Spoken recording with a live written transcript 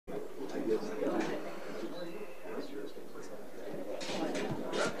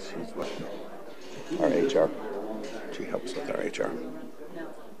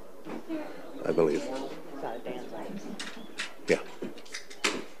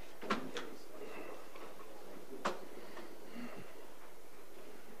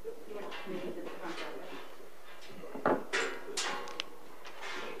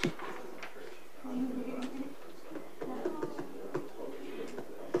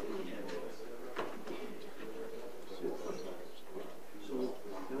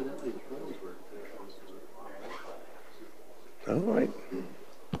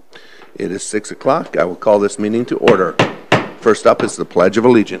It is 6 o'clock. I will call this meeting to order. First up is the Pledge of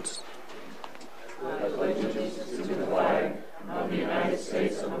Allegiance. I pledge allegiance to the flag of the United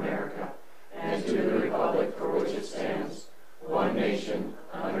States of America and to the republic for which it stands, one nation,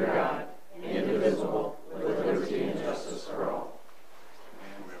 under God, indivisible, with liberty and justice for all.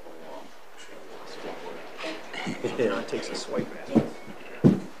 John takes a swipe at it.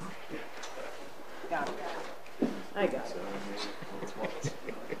 Got it. I got it.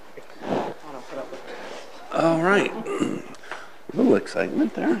 I'll put up with it. All right. A little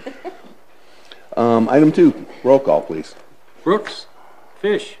excitement there. Item 2, roll call, please. Brooks.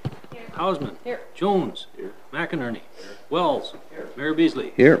 Fish. Hausman. Jones. McInerney. Wells. Mayor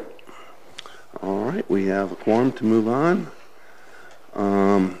Beasley. Here. All right, we have a quorum to move on.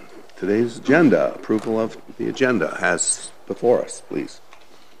 Today's agenda, approval of the agenda has before us, please.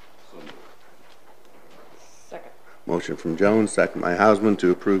 Second. Motion from Jones, second by Hausman to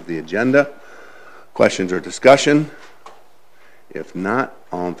approve the agenda. Questions or discussion? If not,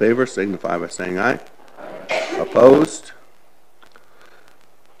 all in favor signify by saying aye. Aye. Opposed?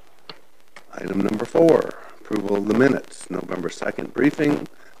 Item number 4, approval of the minutes. November 2nd briefing,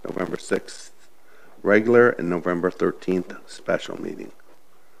 November 6th regular, and November 13th special meeting.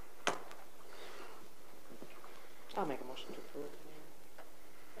 I'll make a motion to approve.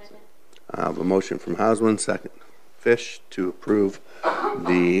 Second. I have a motion from Hausman, second Fish, to approve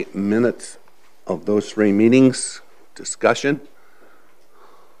the minutes of those 3 meetings. Discussion?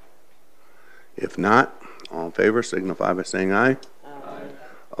 If not, all in favor signify by saying aye. Aye.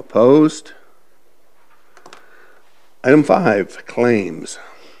 Opposed? Item 5, claims.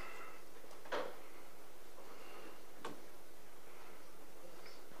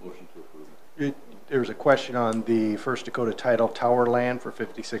 Motion to approve. There was a question on the First Dakota Title Tower land for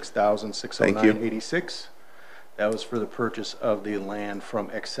 $56,609.86. That was for the purchase of the land from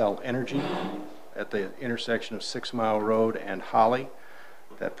Xcel Energy at the intersection of 6 Mile Road and Holly.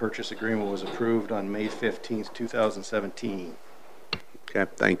 That purchase agreement was approved on May 15th, 2017. Okay,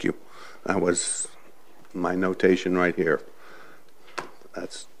 thank you. That was my notation right here.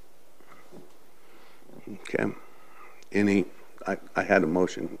 That's okay. I had a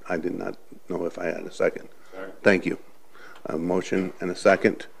motion. I did not know if I had a second. Sorry. Thank you. A motion and a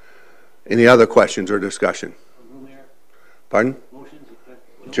second. Any other questions or discussion? Pardon?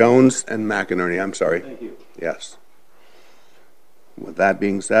 Jones and McInerney. I'm sorry. Thank you. Yes. With that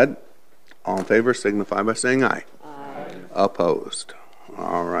being said, all in favor signify by saying aye. Aye. Opposed.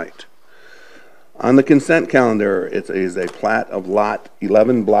 All right. On the consent calendar, it is a plat of Lot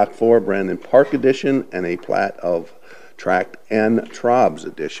 11, Block 4, Brandon Park Edition, and a plat of Tract N, Trobs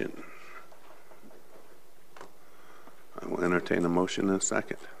Edition. I will entertain a motion in a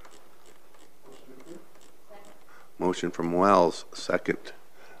second. Motion from Wells, second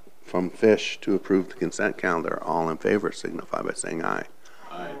from Fish to approve the consent calendar. All in favor signify by saying aye.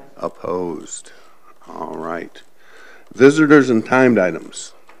 Aye. Opposed. All right. Visitors and timed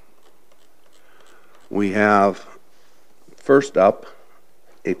items. We have, first up,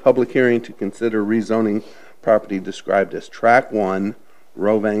 a public hearing to consider rezoning property described as Track 1,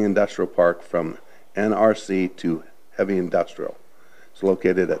 Rovang Industrial Park from NRC to Heavy Industrial. It's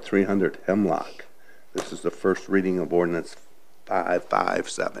located at 300 Hemlock. This is the first reading of Ordinance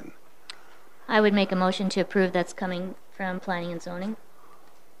 557. I would make a motion to approve. That's coming from Planning and Zoning.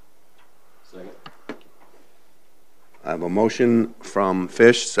 Second. I have a motion from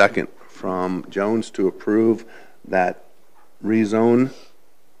Fish, second from Jones to approve that rezone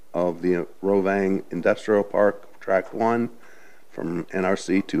of the Rovang Industrial Park, Tract 1, from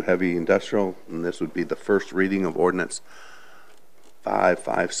NRC to Heavy Industrial, and this would be the first reading of Ordinance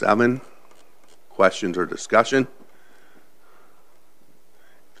 557. Questions or discussion?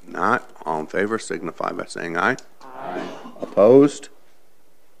 If not, all in favor signify by saying aye. Aye. Opposed?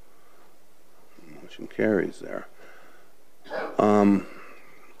 Motion carries there.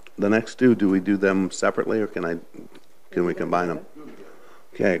 The next two, do we do them separately, or can we combine them?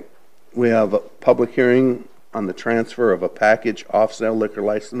 Okay. We have a public hearing on the transfer of a package off-sale liquor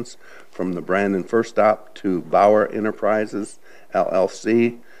license from the Brandon First Stop to Bauer Enterprises,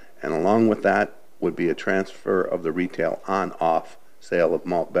 LLC, and along with that would be a transfer of the retail on-off sale of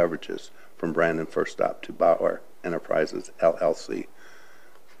malt beverages from Brandon First Stop to Bauer Enterprises, LLC.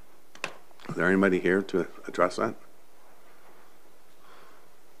 Is there anybody here to address that?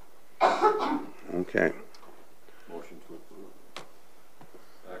 Okay. Motion to approve.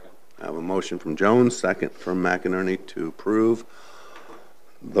 Second. I have a motion from Jones, second from McInerney to approve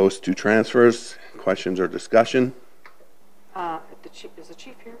those two transfers. Questions or discussion? Is the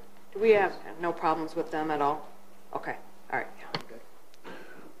chief here? Do we have no problems with them at all? Okay. All right. Yeah, good.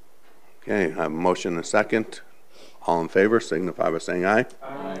 Okay, I have a motion and a second. All in favor signify by saying aye.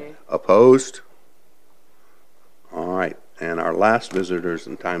 Aye. Opposed? All right, and our last visitors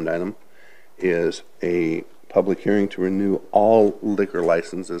and timed item is a public hearing to renew all liquor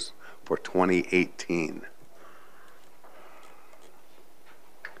licenses for 2018.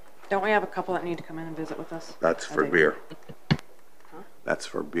 Don't we have a couple that need to come in and visit with us? That's for beer. That's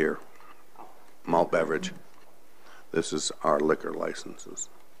for beer. Malt beverage. This is our liquor licenses.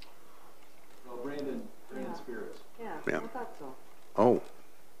 Brandon Spirits. Yeah, Yeah. I thought so. Oh,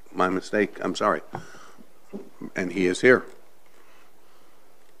 my mistake. I'm sorry. And he is here.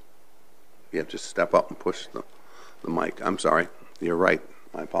 Yeah, just step up and push the mic. I'm sorry. You're right.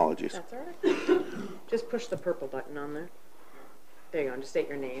 My apologies. That's all right. Just push the purple button on there. There you go, and just state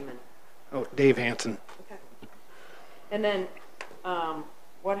your name and, Oh, Dave Hansen. okay. And then,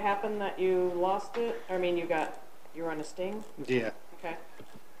 what happened that you lost it? I mean, you were on a sting? Yeah. Okay.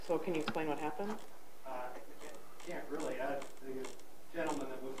 So can you explain what happened? Can't really. The gentleman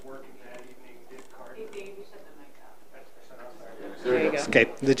that was working that evening did card. There you go. Okay,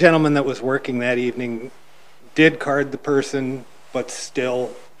 the gentleman that was working that evening did card the person, but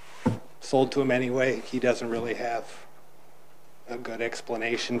still sold to him anyway. He doesn't really have a good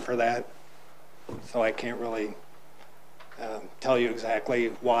explanation for that, so I can't really tell you exactly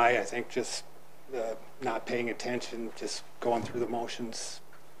why. I think just not paying attention, just going through the motions,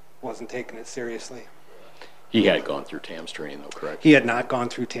 wasn't taking it seriously. He had gone through TAMS training, though, correct? He had not gone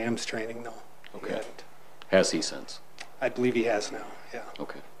through TAMS training, no. He Okay. hadn't. Has he since? I believe he has now, yeah.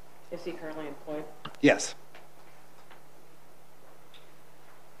 Okay. Is he currently employed? Yes.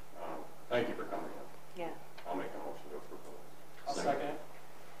 Thank you for coming. Yeah. I'll make a motion to approve. I'll second it.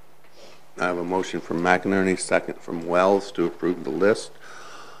 I have a motion from McInerney, second from Wells to approve the list.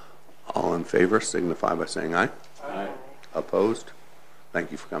 All in favor signify by saying aye. Aye. Opposed?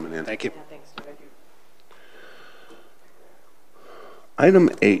 Thank you for coming in. Thank you. Yeah, thanks, David.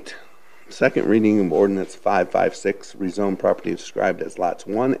 Item 8, second reading of ordinance 556, rezone property described as lots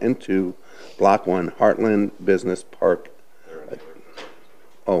 1 and 2, Block 1, Heartland Business Park.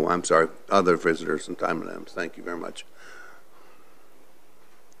 Oh, I'm sorry, other visitors and time items. Thank you very much.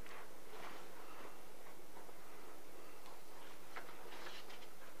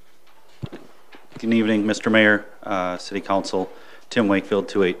 Good evening, Mr. Mayor, City Council, Tim Wakefield,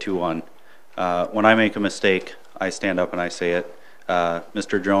 2821. When I make a mistake, I stand up and I say it.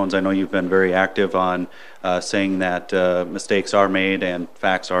 Mr. Jones, I know you've been very active on saying that mistakes are made and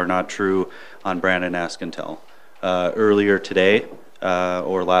facts are not true on Brandon Askentel. Earlier today,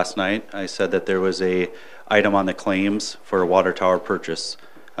 or last night, I said that there was a item on the claims for a water tower purchase.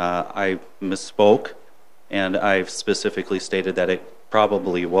 I misspoke, and I've specifically stated that it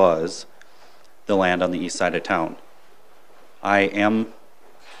probably was the land on the east side of town. I am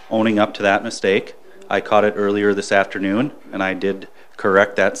owning up to that mistake. I caught it earlier this afternoon, and I did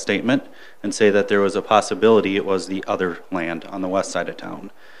correct that statement and say that there was a possibility it was the other land on the west side of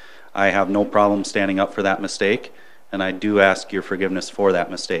town. I have no problem standing up for that mistake, and I do ask your forgiveness for that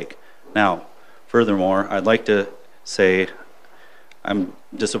mistake. Now, furthermore, I'd like to say I'm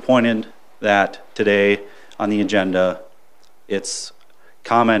disappointed that today on the agenda it's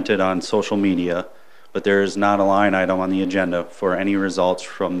commented on social media, but there is not a line item on the agenda for any results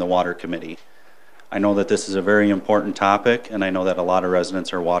from the Water Committee. I know that this is a very important topic, and I know that a lot of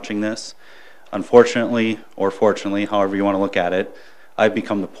residents are watching this. Unfortunately, or fortunately, however you want to look at it, I've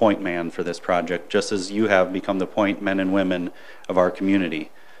become the point man for this project, just as you have become the point men and women of our community.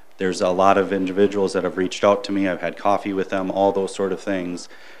 There's a lot of individuals that have reached out to me. I've had coffee with them, all those sort of things.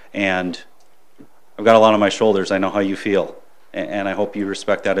 And I've got a lot on my shoulders. I know how you feel, and I hope you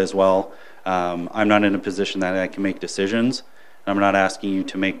respect that as well. I'm not in a position that I can make decisions. I'm not asking you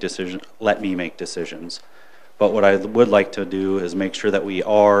to make decisions, let me make decisions. But what I would like to do is make sure that we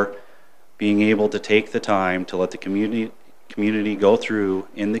are being able to take the time to let the community go through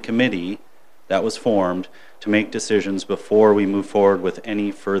in the committee that was formed to make decisions before we move forward with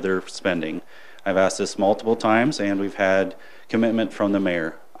any further spending. I've asked this multiple times, and we've had commitment from the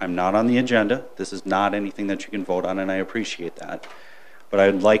mayor. I'm not on the agenda. This is not anything that you can vote on, and I appreciate that. But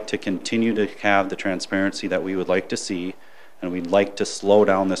I'd like to continue to have the transparency that we would like to see, and we'd like to slow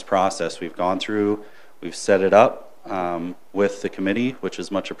down this process. We've gone through, we've set it up with the committee, which is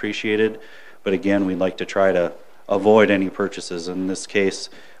much appreciated. But again, we'd like to try to avoid any purchases. In this case,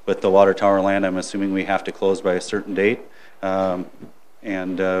 with the water tower land, I'm assuming we have to close by a certain date.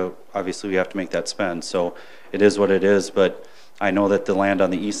 And obviously we have to make that spend. So it is what it is, but I know that the land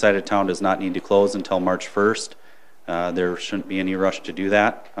on the east side of town does not need to close until March 1st. There shouldn't be any rush to do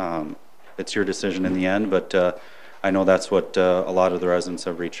that. It's your decision in the end, but I know that's what a lot of the residents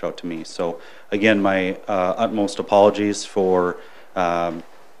have reached out to me. So again, my utmost apologies for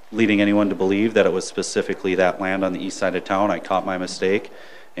leading anyone to believe that it was specifically that land on the east side of town. I caught my mistake,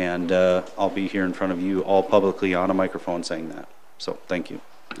 and I'll be here in front of you all publicly on a microphone saying that. So thank you.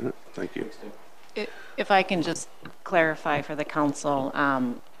 Thank you. If I can just clarify for the council,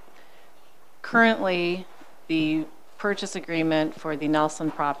 currently the purchase agreement for the Nelson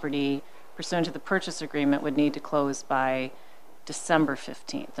property pursuant to the purchase agreement would need to close by December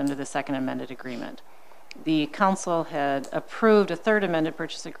 15th under the second amended agreement. The council had approved a third amended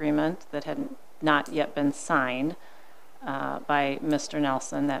purchase agreement that had not yet been signed by Mr.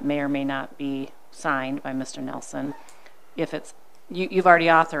 Nelson, that may or may not be signed by Mr. Nelson. If it's, you've already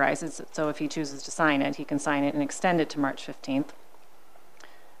authorized it, so if he chooses to sign it, he can sign it and extend it to March 15th.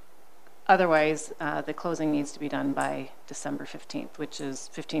 Otherwise, the closing needs to be done by December 15th, which is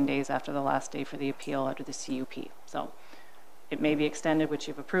 15 days after the last day for the appeal under the CUP. So it may be extended, which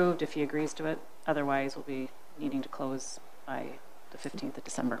you've approved if he agrees to it. Otherwise, we'll be needing to close by the 15th of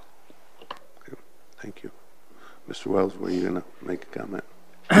December. Okay. Thank you. Mr. Wells, were you going to make a comment?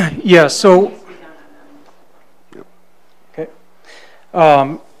 Yeah, so, Yep. okay.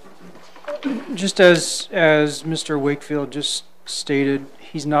 Just as Mr. Wakefield just stated,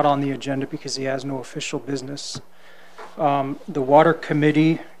 he's not on the agenda because he has no official business. The Water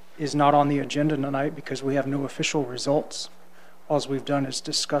Committee is not on the agenda tonight because we have no official results. All we've done is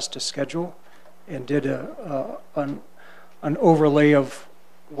discussed a schedule and did an overlay of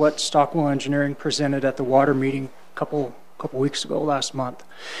what Stockwell Engineering presented at the water meeting a couple weeks ago, last month.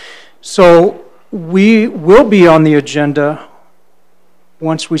 So we will be on the agenda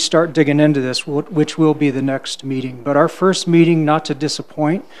once we start digging into this, which will be the next meeting. But our first meeting, not to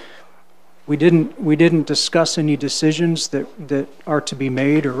disappoint, we didn't discuss any decisions that are to be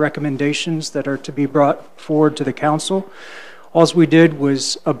made or recommendations that are to be brought forward to the council. All we did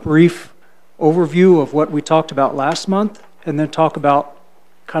was a brief overview of what we talked about last month, and then talk about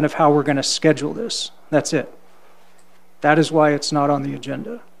kind of how we're going to schedule this. That's it. That is why it's not on the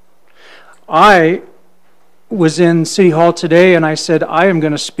agenda. I was in City Hall today, and I said I am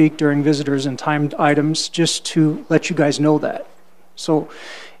going to speak during visitors and timed items just to let you guys know that. So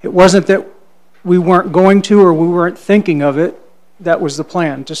it wasn't that we weren't going to or we weren't thinking of it. That was the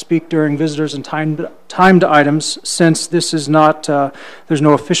plan, to speak during visitors and timed items, since this is not, there's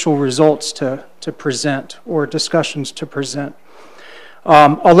no official results to present or discussions to present.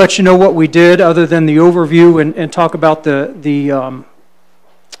 I'll let you know what we did other than the overview and talk about the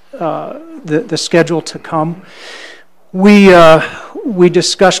schedule to come. We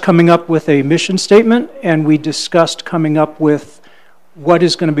discussed coming up with a mission statement, and we discussed coming up with what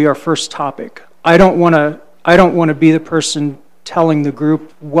is going to be our first topic. I don't want to be the person telling the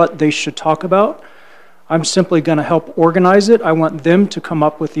group what they should talk about. I'm simply going to help organize it. I want them to come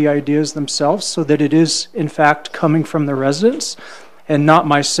up with the ideas themselves so that it is, in fact, coming from the residents and not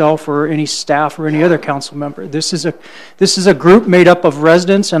myself or any staff or any other council member. This is a group made up of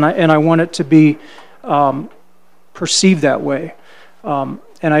residents, and I want it to be perceived that way. And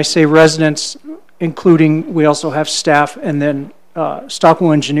I say residents, including, we also have staff, and then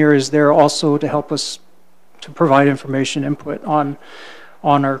Stockwell Engineer is there also to help us to provide information input on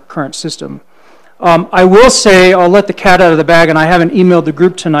our current system. I will say, I'll let the cat out of the bag, and I haven't emailed the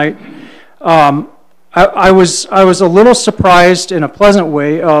group tonight. I was a little surprised in a pleasant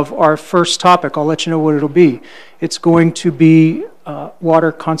way of our first topic. I'll let you know what it'll be. It's going to be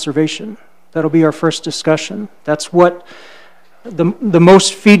water conservation. That'll be our first discussion. That's what the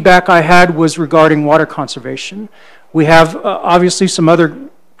most feedback I had was regarding water conservation. We have obviously some other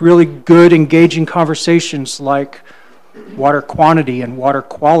really good, engaging conversations like water quantity and water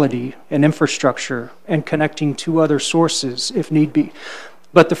quality and infrastructure and connecting to other sources if need be.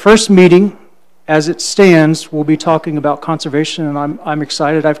 But the first meeting, as it stands, we'll be talking about conservation, and I'm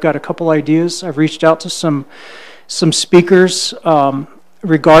excited. I've got a couple ideas. I've reached out to some speakers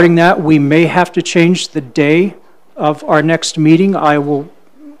regarding that. We may have to change the day of our next meeting. I will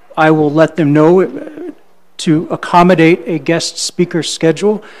let them know to accommodate a guest speaker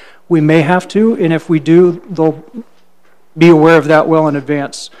schedule. We may have to, and if we do, they'll be aware of that well in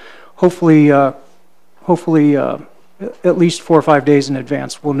advance. Hopefully at least 4 or 5 days in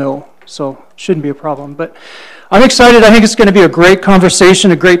advance we'll know, so shouldn't be a problem. But I'm excited. I think it's going to be a great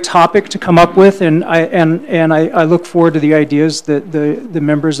conversation, a great topic to come up with, and I look forward to the ideas that the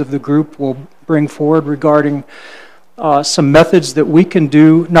members of the group will bring forward regarding some methods that we can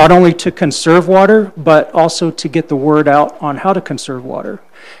do not only to conserve water, but also to get the word out on how to conserve water.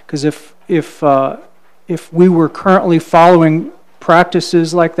 Because if we were currently following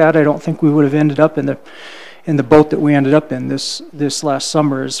practices like that, I don't think we would have ended up in in the boat that we ended up in this last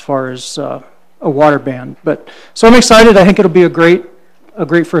summer as far as a water ban. But so I'm excited. I think it'll be a great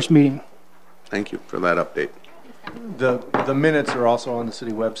first meeting. Thank you for that update. The minutes are also on the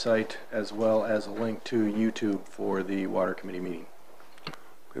city website, as well as a link to YouTube for the water committee meeting.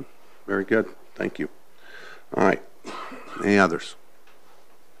 Okay. Very good. Thank you. All right. Any others?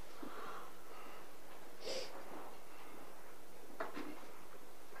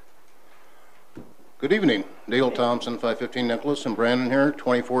 Good evening. Dale Thompson, 515 Nicholas in Brandon here,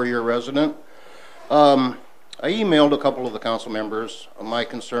 24-year resident. I emailed a couple of the council members my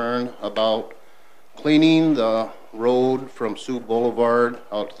concern about cleaning the road from Sioux Boulevard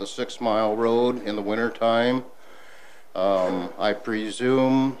out to the 6 Mile Road in the wintertime. I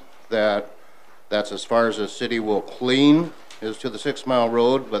presume that that's as far as the city will clean is to the 6 Mile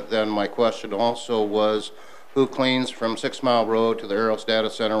Road, but then my question also was who cleans from 6 Mile Road to the Eros Data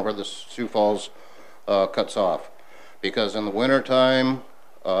Center where the Sioux Falls cuts off? Because in the wintertime,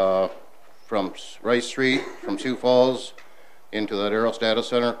 from Rice Street, from Sioux Falls into that Eros Data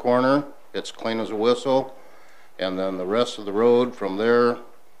Center corner, it's clean as a whistle. And then the rest of the road from there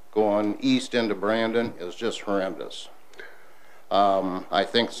going east into Brandon is just horrendous. I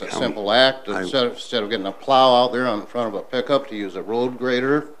think it's a simple act. Instead of getting a plow out there in front of a pickup to use a road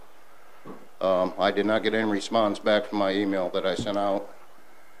grader, I did not get any response back from my email that I sent out.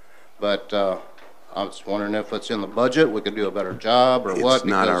 But I was wondering if it's in the budget, we could do a better job or what. It's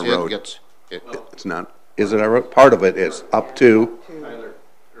not our road. It's not. Is it our road? Part of it is up to.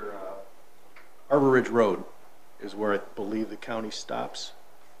 Harbor Ridge Road is where I believe the county stops.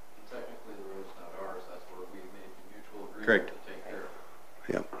 Technically, the road's not ours. That's where we made the mutual agreement Correct. to take care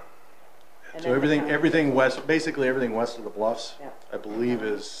of. Yep. So everything west, basically everything west of the Bluffs, I believe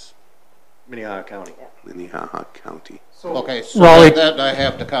is Minnehaha County. Minnehaha County. Okay, so Raleigh. that I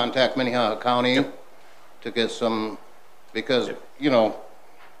have to contact Minnehaha County to get some, because, you know,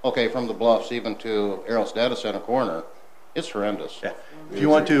 okay, from the Bluffs even to Eros Data Center corner, it's horrendous. Yeah. If you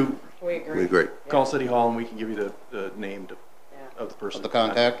want to, We agree. We agree. call City Hall and we can give you the name of the person. The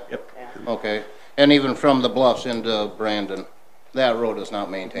contact? Yep. Okay, and even from the Bluffs into Brandon, that road is not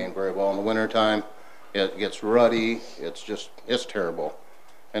maintained very well in the wintertime. It gets ruddy, it's terrible.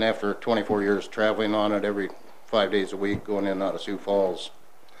 And after 24 years traveling on it every 5 days a week, going in and out of Sioux Falls,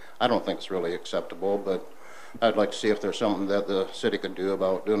 I don't think it's really acceptable, but I'd like to see if there's something that the city could do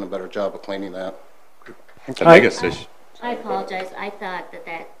about doing a better job of cleaning that. The biggest issue. I apologize. I thought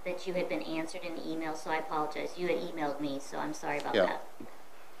that you had been answered in the email, so I apologize. You had emailed me, so I'm sorry about Yeah. that.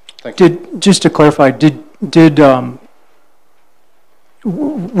 Thank you. Just to clarify,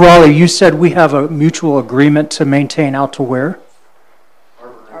 Raleigh, you said we have a mutual agreement to maintain out to where?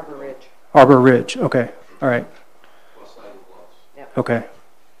 Harbor Ridge. Harbor Ridge, okay, all right. West side of the Bluffs. Yep. Okay,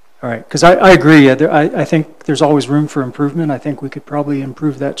 all right, because I agree, I think there's always room for improvement. I think we could probably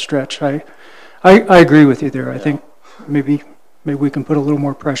improve that stretch. I agree with you there. I think maybe we can put a little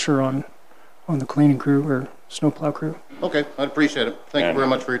more pressure on the cleaning crew or snowplow crew. Okay, I'd appreciate it. Thank you very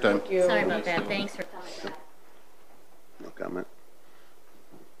much for your time. Thank you. Sorry about that. Thanks for coming back. No comment.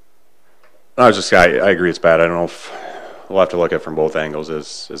 I agree it's bad. I don't know if we'll have to look at it from both angles.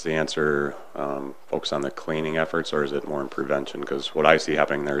 Is the answer focus on the cleaning efforts, or is it more in prevention? Because what I see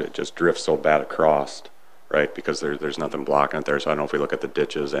happening there, it just drifts so bad across, right? Because there's nothing blocking it there. So I don't know if we look at the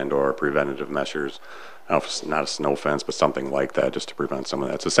ditches and or preventative measures. I don't know if it's not a snow fence, but something like that just to prevent some of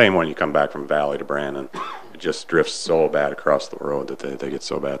that. It's the same when you come back from Valley to Brandon. It just drifts so bad across the road that they get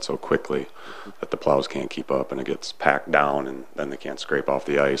so bad so quickly that the plows can't keep up, and it gets packed down, and then they can't scrape off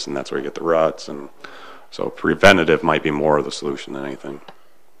the ice, and that's where you get the ruts. And so preventative might be more of the solution than anything.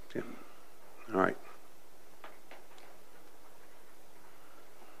 Yeah. All right.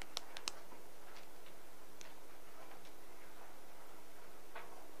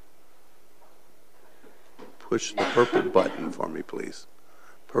 Push the purple button for me, please.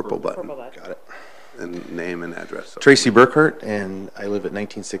 Purple button. Got it. And name and address. Tracy Burkhart, and I live at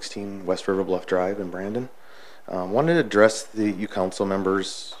 1916 West River Bluff Drive in Brandon. Wanted to address you council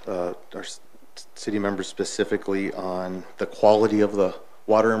members, our city members specifically, on the quality of the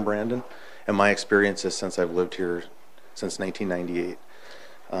water in Brandon and my experiences since I've lived here since 1998.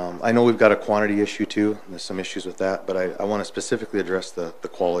 I know we've got a quantity issue too, and there's some issues with that, but I want to specifically address the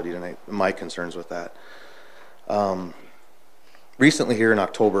quality tonight, my concerns with that. Recently here in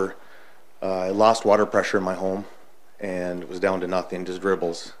October, I lost water pressure in my home and it was down to nothing, just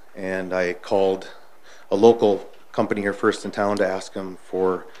dribbles. And I called a local company here first in town to ask them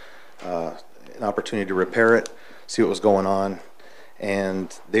for an opportunity to repair it, see what was going on.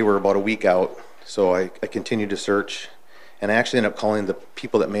 And they were about a week out, so I continued to search. And I actually ended up calling the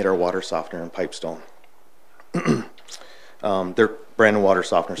people that made our water softener in Pipestone. They're Brandon Water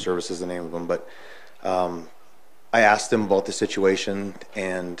Softener Service is the name of them, but I asked them about the situation,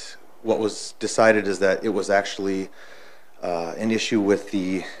 and what was decided is that it was actually an issue with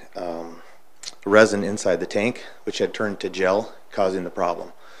the resin inside the tank, which had turned to gel, causing the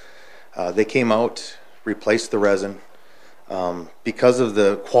problem. They came out, replaced the resin. Because of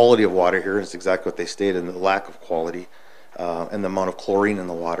the quality of water here, is exactly what they stated, and the lack of quality and the amount of chlorine in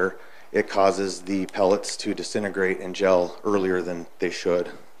the water, it causes the pellets to disintegrate and gel earlier than they should.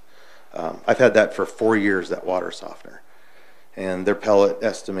 I've had that for 4 years, that water softener, and their pellet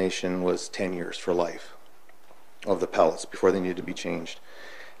estimation was 10 years for life of the pellets before they needed to be changed.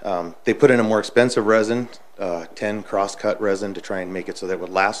 They put in a more expensive resin, 10 cross-cut resin, to try and make it so that it would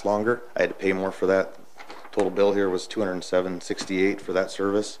last longer. I had to pay more for that. Total bill here was $207.68 for that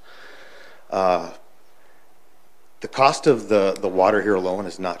service. The cost of the water here alone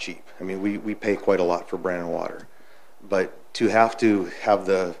is not cheap. I mean, we pay quite a lot for Brandon Water, but to have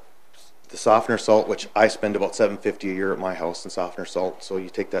the softener salt, which I spend about $750 a year at my house in softener salt, so you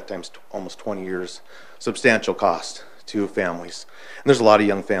take that times almost 20 years, substantial cost to families. And there's a lot of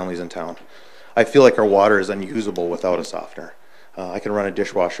young families in town. I feel like our water is unusable without a softener. I can run a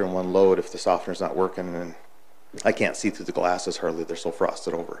dishwasher in one load if the softener's not working, and I can't see through the glasses hardly. They're so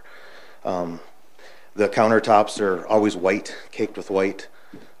frosted over. The countertops are always white, caked with white,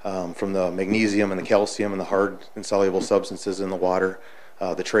 from the magnesium and the calcium and the hard insoluble substances in the water.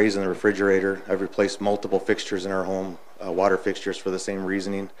 The trays in the refrigerator, I've replaced multiple fixtures in our home, water fixtures, for the same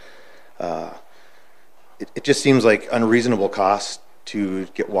reasoning. It just seems like unreasonable cost to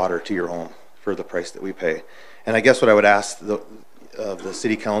get water to your home for the price that we pay. And I guess what I would ask the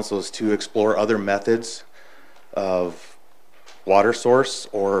city council is to explore other methods of water source,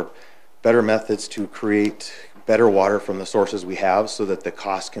 or better methods to create better water from the sources we have, so that the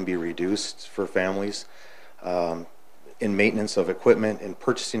cost can be reduced for families in maintenance of equipment and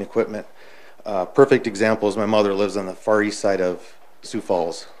purchasing equipment. Perfect example is my mother lives on the far east side of Sioux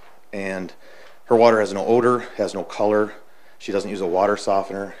Falls, and her water has no odor, has no color. She doesn't use a water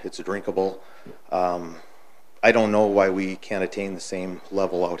softener. It's drinkable. I don't know why we can't attain the same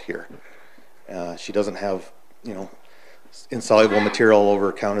level out here. She doesn't have, insoluble material all over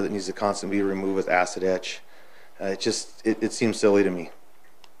her counter that needs to constantly be removed with acid etch. It seems silly to me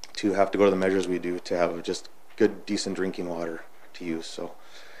to have to go to the measures we do to have just good, decent drinking water to use. So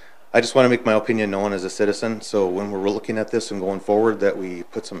I just want to make my opinion known as a citizen. So when we're looking at this and going forward, that we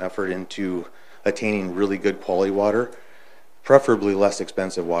put some effort into attaining really good quality water, preferably less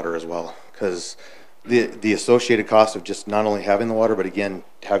expensive water as well, because the associated cost of just not only having the water, but again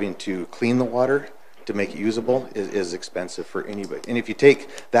having to clean the water to make it usable is expensive for anybody. And if you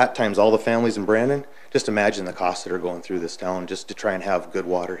take that times all the families in Brandon, just imagine the costs that are going through this town just to try and have good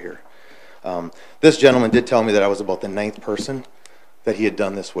water here. This gentleman did tell me that I was about the 9th person that he had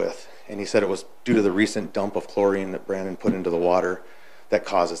done this with, and he said it was due to the recent dump of chlorine that Brandon put into the water that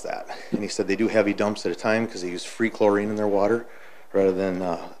causes that. And he said they do heavy dumps at a time because they use free chlorine in their water rather than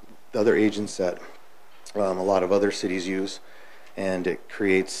the other agents that a lot of other cities use, and it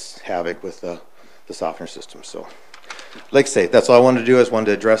creates havoc with the softener system. So, like I say, that's all I wanted to do. I just wanted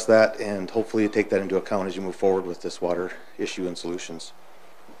to address that, and hopefully you take that into account as you move forward with this water issue and solutions.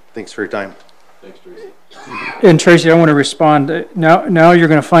 Thanks for your time. Thanks, Tracy. And Tracy, I want to respond. Now you're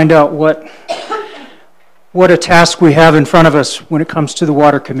going to find out what a task we have in front of us when it comes to the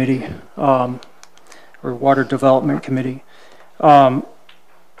water committee, or water development committee.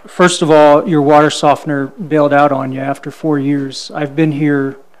 First of all, your water softener bailed out on you after 4 years. I've been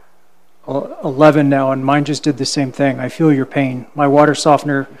here 11 now, and mine just did the same thing. I feel your pain. My water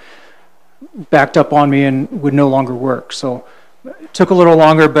softener backed up on me and would no longer work. So it took a little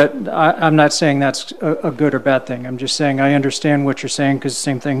longer, but I'm not saying that's a good or bad thing. I'm just saying I understand what you're saying, because the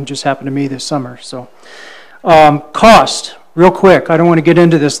same thing just happened to me this summer. So cost, real quick. I don't want to get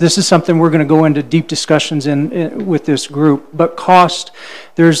into this. This is something we're going to go into deep discussions in with this group. But cost,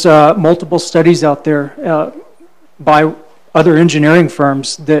 there's multiple studies out there by other engineering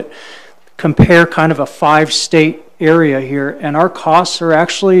firms that compare kind of a 5-state area here, and our costs are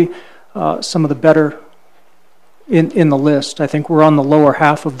actually some of the better in the list. I think we're on the lower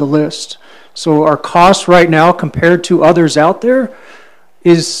half of the list. So our costs right now compared to others out there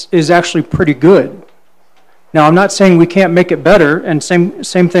is actually pretty good. Now, I'm not saying we can't make it better, and same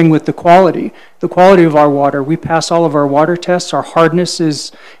thing with the quality. The quality of our water, we pass all of our water tests. Our hardness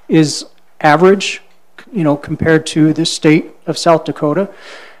is average, compared to the state of South Dakota.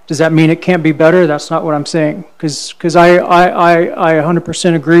 Does that mean it can't be better? That's not what I'm saying, because I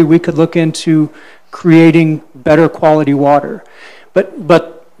 100% agree we could look into creating better quality water.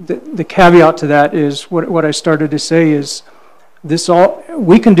 But the caveat to that is what I started to say is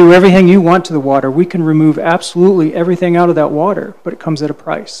we can do everything you want to the water. We can remove absolutely everything out of that water, but it comes at a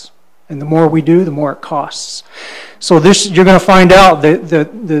price. And the more we do, the more it costs. So you're going to find out that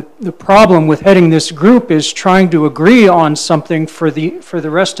the problem with heading this group is trying to agree on something for the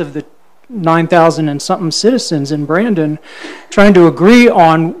rest of the 9,000 and something citizens in Brandon, trying to agree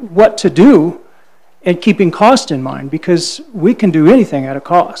on what to do and keeping cost in mind, because we can do anything at a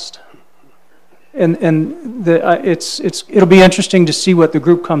cost. And it'll be interesting to see what the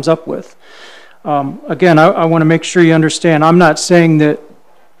group comes up with. Again, I want to make sure you understand, I'm not saying that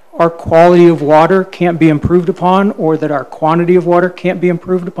our quality of water can't be improved upon, or that our quantity of water can't be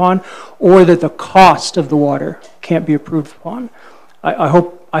improved upon, or that the cost of the water can't be improved upon. I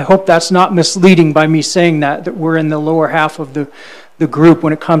hope that's not misleading by me saying that we're in the lower half of the group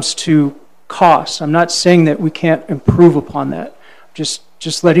when it comes to costs. I'm not saying that we can't improve upon that.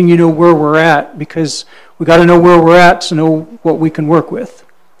 Just letting you know where we're at, because we got to know where we're at to know what we can work with.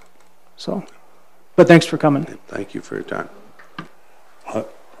 So, but thanks for coming. Thank you for your time.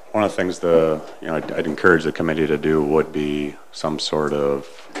 One of the things I'd encourage the committee to do would be some sort of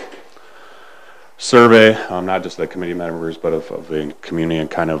survey, not just the committee members, but of the community,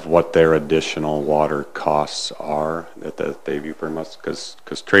 and kind of what their additional water costs are that they view from us. Because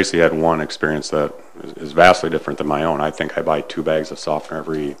Tracy had one experience that is vastly different than my own. I think I buy 2 bags of softener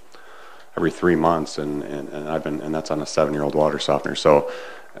every 3 months, and that's on a 7-year-old water softener. So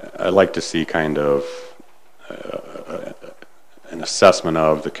I'd like to see kind of an assessment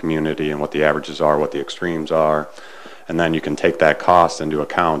of the community and what the averages are, what the extremes are, and then you can take that cost into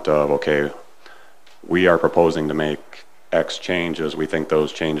account of, okay, we are proposing to make X changes. We think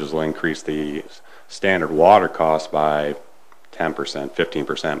those changes will increase the standard water cost by 10%,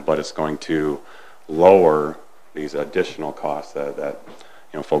 15%, but it's going to lower these additional costs that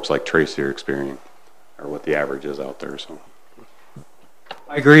folks like Tracy are experiencing, or what the average is out there. So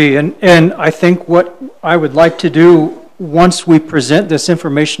I agree, and I think what I would like to do once we present this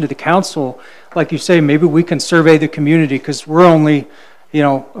information to the council, like you say, maybe we can survey the community, because we're only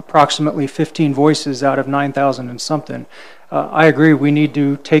approximately 15 voices out of 9,000 and something. I agree, we need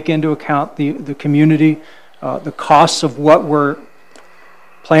to take into account the community, the costs of what we're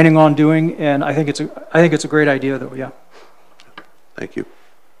planning on doing, and I think it's a great idea, though. Yeah. Thank you.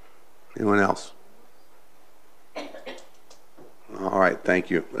 Anyone else? All right. Thank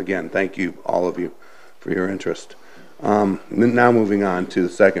you again. Thank you, all of you, for your interest. Now moving on to the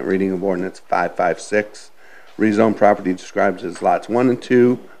second reading of ordinance 556. Rezone property described as lots 1 and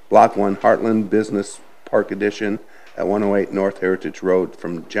 2, block 1, Heartland Business Park Edition at 108 North Heritage Road,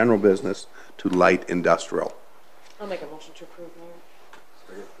 from general business to light industrial. I'll make a motion to approve, Mayor.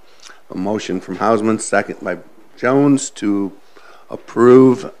 A motion from Hausman, second by Jones, to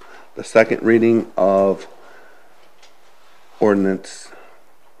approve the second reading of ordinance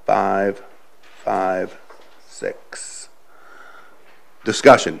 556.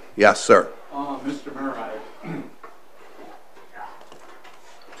 Discussion. Yes, sir. Mr. Mayor,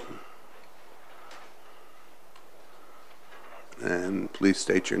 And please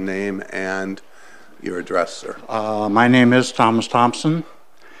state your name and your address, sir. my name is Thomas Thompson,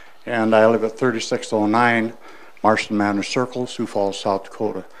 and I live at 3609 Marston Manor Circle, Sioux Falls, South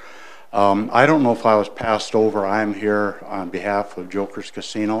Dakota. I don't know if I was passed over. I'm here on behalf of Joker's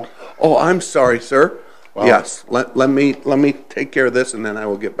Casino. Oh, I'm sorry, sir. Well, yes, let me take care of this, and then I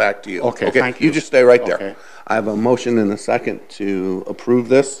will get back to you. Okay, thank you. You just stay right there. Okay. I have a motion and a second to approve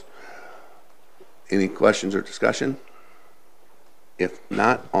this. Any questions or discussion? If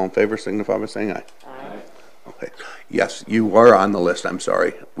not, all in favor signify by saying aye. Aye. Okay. Yes, you were on the list. I'm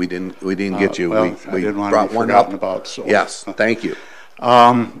sorry. We didn't get you. Well, we I didn't want brought to be one forgotten up. about. So. Yes, thank you.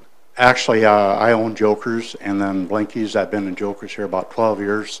 Actually, I own Joker's and then Blinky's. I've been in Joker's here about 12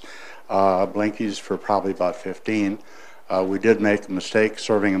 years. Blinky's for probably about 15. We did make a mistake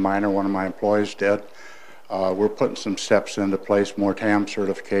serving a minor. One of my employees did. We're putting some steps into place, more TAM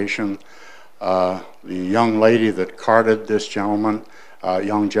certification. The young lady that carded this gentleman,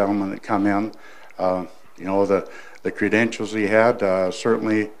 young gentleman that come in, the credentials he had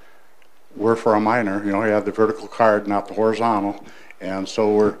certainly were for a minor. He had the vertical card, not the horizontal. And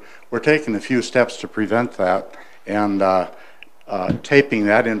so we're taking a few steps to prevent that, and taping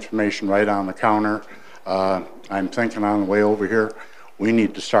that information right on the counter. I'm thinking on the way over here, we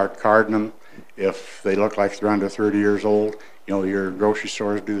need to start carding them if they look like they're under 30 years old. Your grocery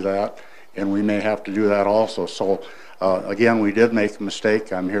stores do that, and we may have to do that also. So again, we did make a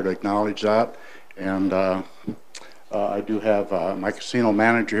mistake. I'm here to acknowledge that, and I do have my casino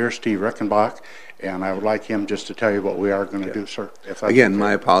manager here, Steve Reckenbach, and I would like him just to tell you what we are going to do, sir. If that's Again, okay.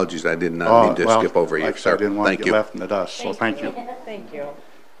 my apologies, I did not mean to Well, skip over you, like I said, sir. I didn't want to Thank get you. left in the dust, so thank you. Thank you.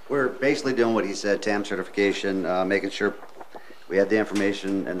 We're basically doing what he said, TAM certification, making sure we have the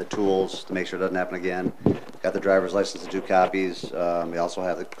information and the tools to make sure it doesn't happen again. Got the driver's license to do copies. We also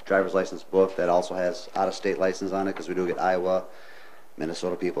have the driver's license book that also has out-of-state license on it because we do get Iowa,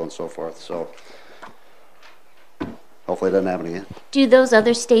 Minnesota people and so forth. So hopefully it doesn't happen again. Do those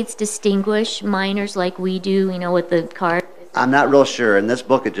other states distinguish minors like we do, you know, with the card? I'm not real sure. In this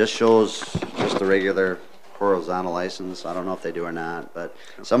book, it just shows just the regular horizontal license. I don't know if they do or not, but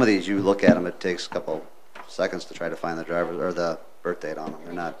some of these, you look at them, it takes a couple seconds to try to find the driver or the birth date on them.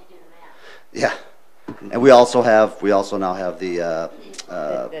 They're not. Yeah, and we also now have the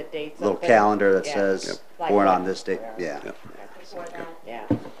dates little up there. calendar that Yeah. says Like born that. on this date. Yeah. Yeah.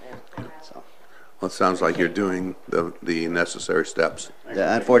 So. Well, it sounds like you're doing the necessary steps.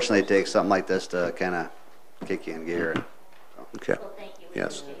 Yeah. Unfortunately, it takes something like this to kind of kick you in gear. Okay.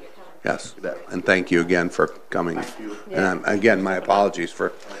 Yes. Yes. And thank you again for coming. And again, my apologies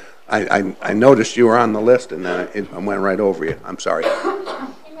for, I noticed you were on the list and then I went right over you. I'm sorry. And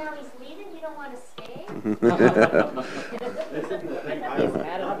now he's leaving, you don't want to stay?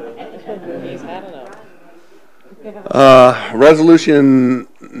 He's had enough. Resolution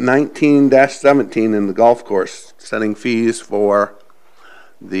 19-17 in the golf course, setting fees for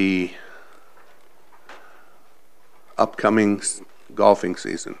the upcoming golfing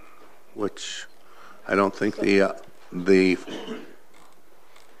season, which I don't think the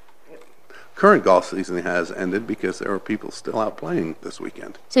current golf season has ended because there are people still out playing this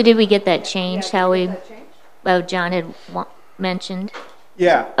weekend. So did we get that changed, how John had mentioned?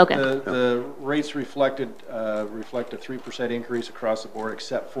 Yeah. Okay. The rates reflect a 3% increase across the board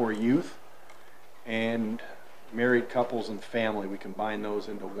except for youth and married couples and family. We combine those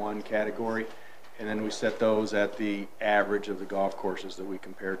into one category, and then we set those at the average of the golf courses that we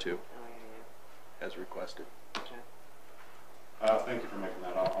compare to as requested. Thank you for making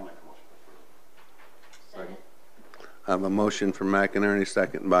that. I'll make a motion. Second. I have a motion from McInerney,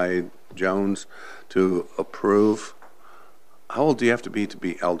 second by Jones, to approve. How old do you have to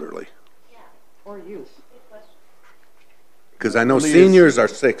be elderly? Or youth. Because I know Elderly seniors are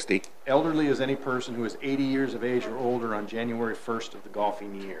 60. Elderly is any person who is 80 years of age or older on January 1st of the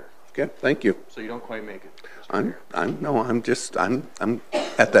golfing year. Okay, thank you. So you don't quite make it. I'm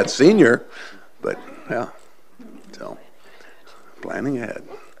at that senior, but yeah, so planning ahead.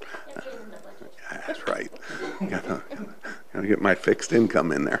 That's right. Gotta get my fixed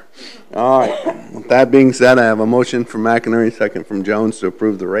income in there. All right. With that being said, I have a motion from McInerney, second from Jones to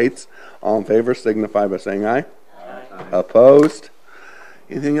approve the rates. All in favor, signify by saying aye. Aye. Opposed?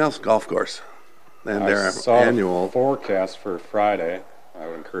 Anything else, golf course? And their annual forecast for Friday. I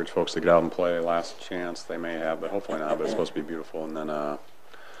would encourage folks to get out and play. Last chance they may have, but hopefully not. But it's supposed to be beautiful. And then I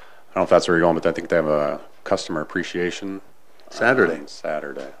don't know if that's where you're going, but I think they have a customer appreciation Saturday.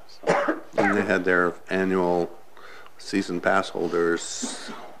 Saturday. So. And they had their annual season pass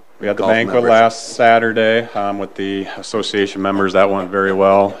holders. We had the banquet last Saturday with the association members. That went very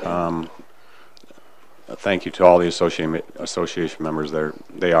well. Thank you to all the association members.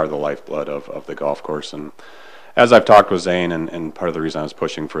 They are the lifeblood of the golf course. And as I've talked with Zane, and part of the reason I was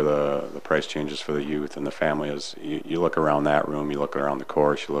pushing for the price changes for the youth and the family is you look around that room, you look around the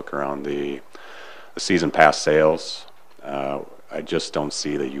course, you look around the season pass sales. I just don't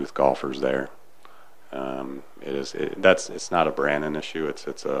see the youth golfers there. It's not a Brandon issue.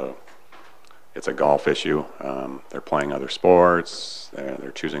 It's a golf issue. They're playing other sports.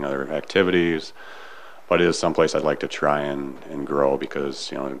 They're choosing other activities. But it is someplace I'd like to try and grow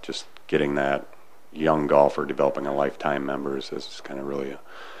because just getting that young golfer, developing a lifetime members is kind of really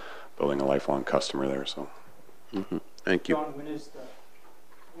building a lifelong customer there. So, Thank you. John, when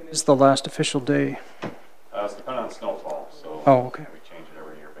is the last official day? It's depending on snowfall. So Oh, okay. we change it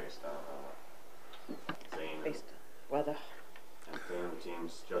every year based on Zane Weather. and the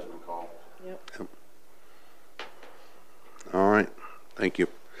team's judgment call. Yep. All right. Thank you.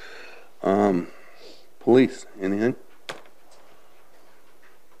 Police, anything?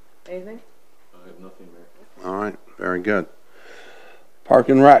 Anything? I have nothing, Mayor. All right. Very good. Park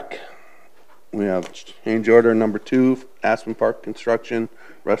and Rec. We have change order number 2, Aspen Park Construction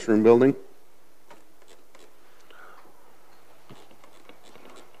Restroom Building.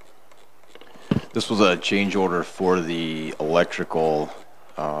 This was a change order for the electrical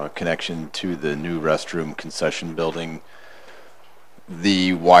connection to the new restroom concession building.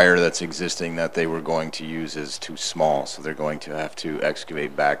 The wire that's existing that they were going to use is too small, so they're going to have to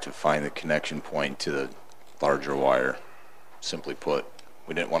excavate back to find the connection point to larger wire. Simply put,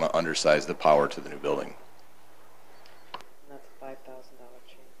 we didn't want to undersize the power to the new building. That's a $5,000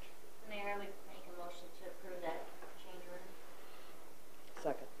 change. Mayor, I would make a motion to approve that change order.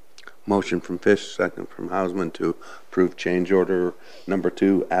 Second. Motion from Fish, second from Hausman to approve change order number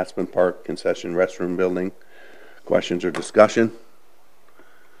 2, Aspen Park concession restroom building. Questions or discussion?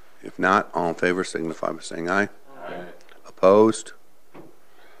 If not, all in favor signify by saying aye. Aye. Opposed?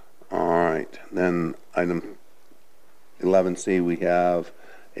 All right, then item 11C, we have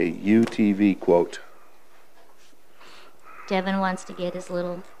a UTV quote. Devin wants to get his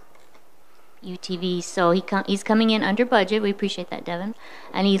little UTV, so he's coming in under budget. We appreciate that, Devin.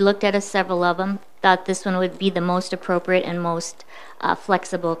 And he looked at several of them, thought this one would be the most appropriate and most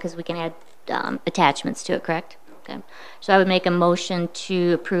flexible because we can add attachments to it, correct? Okay. So I would make a motion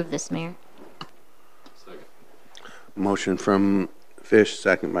to approve this, Mayor. Second. Motion from Fish,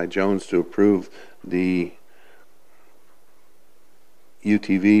 second by Jones to approve the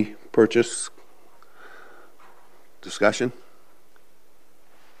UTV purchase. Discussion?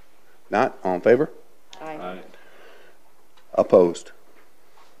 Not? All in favor? Aye. Opposed?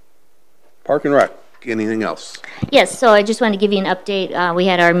 Park and Rec, anything else? Yes, so I just wanted to give you an update. We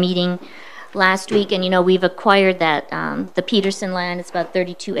had our meeting last week, and we've acquired that, the Peterson land. It's about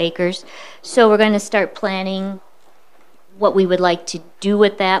 32 acres. So we're going to start planning what we would like to do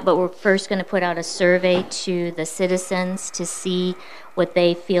with that, but we're first going to put out a survey to the citizens to see what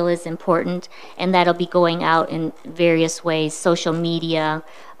they feel is important, and that'll be going out in various ways, social media,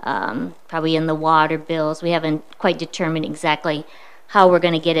 probably in the water bills. We haven't quite determined exactly how we're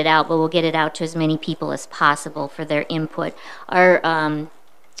going to get it out, but we'll get it out to as many people as possible for their input. Our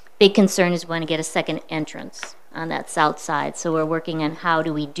big concern is we want to get a second entrance on that south side, so we're working on how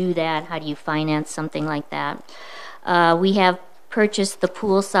do we do that, how do you finance something like that. We have purchased the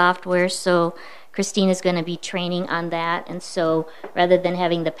pool software, so Christina's going to be training on that, and so rather than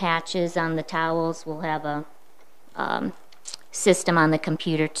having the patches on the towels, we'll have a system on the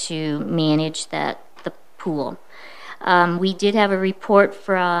computer to manage the pool. We did have a report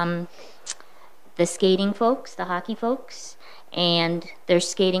from the skating folks, the hockey folks, and they're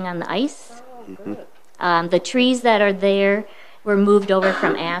skating on the ice. Oh, good. The trees that are there were moved over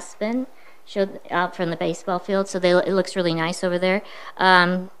from Aspen, out from the baseball field, so it looks really nice over there.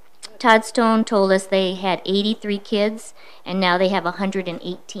 Todd Stone told us they had 83 kids, and now they have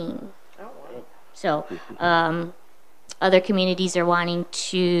 118. Oh, wow. So other communities are wanting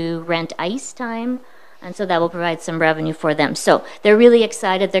to rent ice time, and so that will provide some revenue for them. So they're really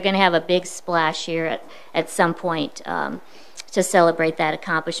excited. They're going to have a big splash here at some point to celebrate that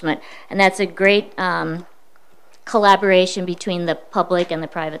accomplishment. And that's a great collaboration between the public and the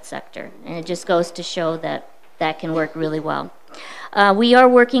private sector. And it just goes to show that that can work really well. We are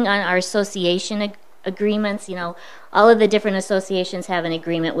working on our association agreements. All of the different associations have an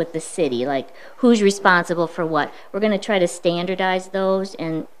agreement with the city, like who's responsible for what. We're going to try to standardize those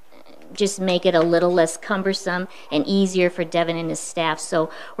and just make it a little less cumbersome and easier for Devin and his staff. So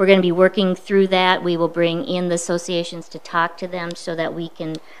we're going to be working through that. We will bring in the associations to talk to them so that we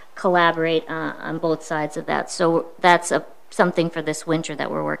can collaborate on both sides of that. So that's something for this winter that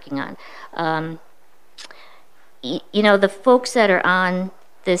we're working on. The folks that are on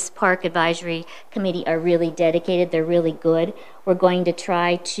this park advisory committee are really dedicated. They're really good. We're going to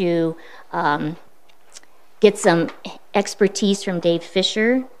try to get some expertise from Dave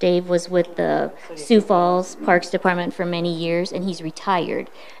Fisher. Dave was with the Sioux Falls Parks Department for many years, and he's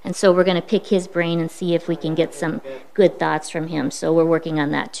retired. And so we're going to pick his brain and see if we can get some good thoughts from him. So we're working on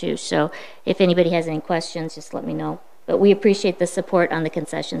that too. So if anybody has any questions, just let me know. But we appreciate the support on the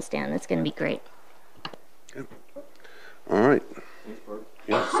concession stand. That's going to be great. All right.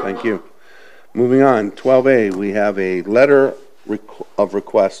 Yes, thank you. Moving on, 12A, we have a letter of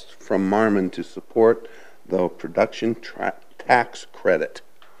request from Marmon to support the production tax credit.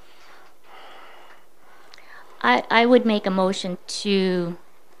 I would make a motion to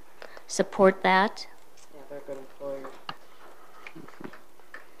support that. Yeah, they're a good employer.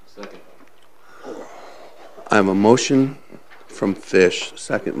 Second. I have a motion from Fish,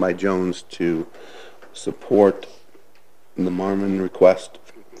 second by Jones, to support the Marmon request.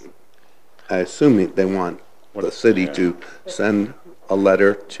 I assume they want the city to send a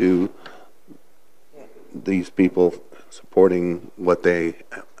letter to these people supporting what they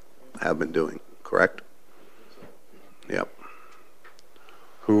have been doing, correct? Yep.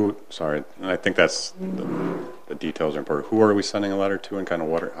 Sorry, I think that's the details are important. Who are we sending a letter to, and kind of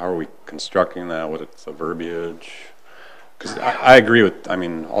how are we constructing that? What's the verbiage? Because I agree with,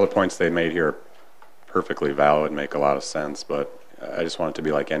 all the points they made here are perfectly valid, make a lot of sense, but I just want it to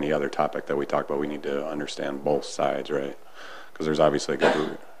be like any other topic that we talk about. We need to understand both sides, right? Because there's obviously a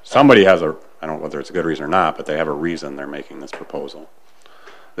good, somebody has a, I don't know whether it's a good reason or not, but they have a reason they're making this proposal.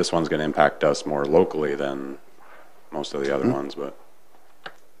 This one's going to impact us more locally than most of the other ones, but.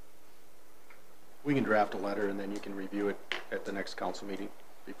 We can draft a letter and then you can review it at the next council meeting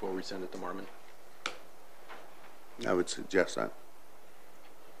before we send it to Marmon. I would suggest that.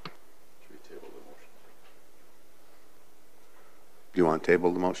 Should we table the motion? Do you want to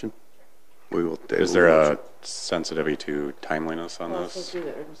table the motion? We will table. Is there the a motion. sensitivity to timeliness on Well, this? let's do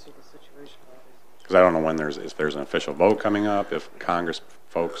the urgency of the situation. Because I don't know when if there's an official vote coming up, if Congress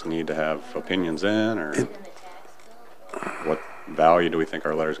folks need to have opinions in, or what value do we think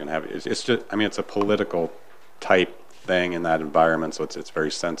our letter's going to have? It's just, I mean, it's a political type thing in that environment, so it's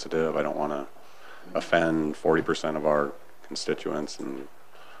very sensitive. I don't want to offend 40% of our constituents, and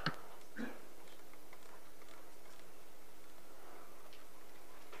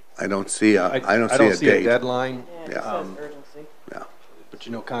I don't see a, I don't see date. a deadline. Yeah, it says urgency. Yeah. But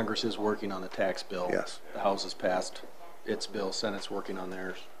you know, Congress is working on the tax bill. Yes. The House has passed its bill, Senate's working on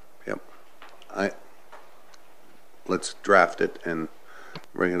theirs. Yep. Let's draft it and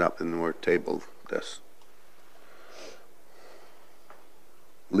bring it up, and we're table this.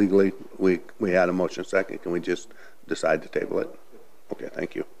 Legally, we had a motion second. Can we just decide to table it? Okay,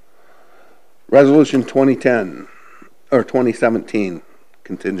 thank you. Resolution 2010, or 2017,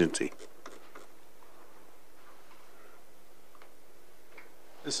 contingency.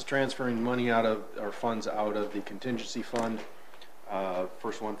 This is transferring money out of, our funds out of the contingency fund.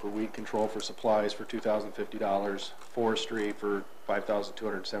 First one for weed control for supplies for $2,050, forestry for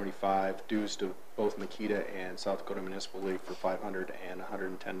 $5,275, dues to both Makita and South Dakota Municipal League for $500 and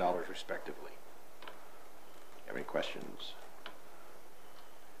 $110 respectively. Have any questions?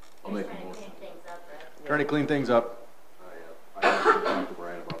 I'll make a motion. Trying to clean things up. I actually talked to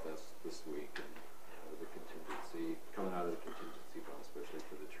Brian about this week, and the contingency, coming out of the contingency fund, especially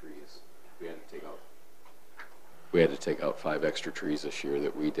for the trees, we had to take out 5 extra trees this year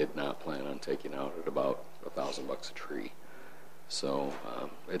that we did not plan on taking out at about $1,000 a tree. So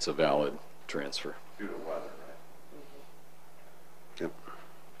it's a valid transfer. Due to weather, right? Yep.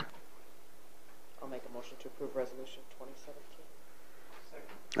 I'll make a motion to approve resolution 2017.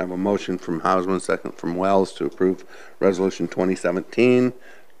 I have a motion from Hausman, second from Wells, to approve resolution 2017,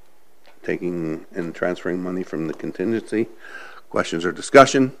 taking and transferring money from the contingency. Questions or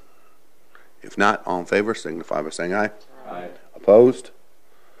discussion? If not, all in favor signify by saying aye. Aye. Opposed?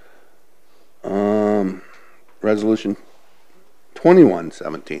 Resolution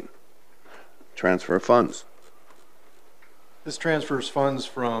 2117, transfer of funds. This transfers funds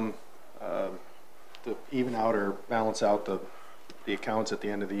from to even out or balance out the accounts at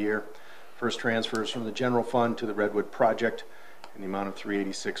the end of the year. First transfers from the general fund to the Redwood project in the amount of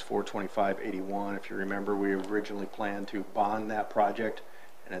 $386,425.81. If you remember, we originally planned to bond that project,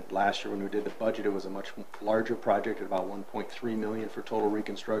 and last year when we did the budget, it was a much larger project at about $1.3 million for total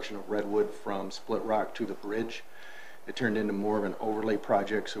reconstruction of Redwood from Split Rock to the bridge. It turned into more of an overlay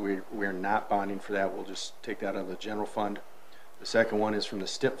project, so we are not bonding for that. We'll just take that out of the general fund. The second one is from the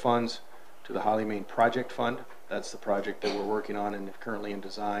STIP funds to the Holly Main Project Fund. That's the project that we're working on and currently in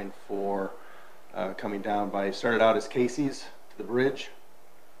design for coming down by, started out as Casey's to the bridge.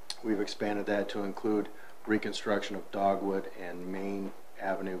 We've expanded that to include reconstruction of Dogwood and Main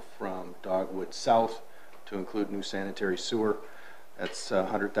Avenue from Dogwood south to include new sanitary sewer. That's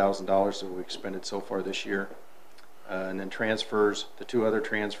 $100,000 that we expended so far this year. And then transfers, the two other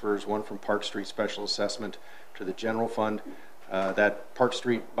transfers, one from Park Street Special Assessment to the general fund. That Park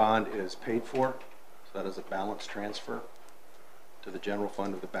Street bond is paid for, so that is a balance transfer to the general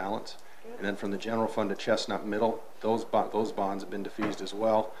fund of the balance. And then from the general fund to Chestnut Middle, those bonds have been defeased as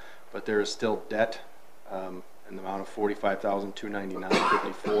well, but there is still debt in the amount of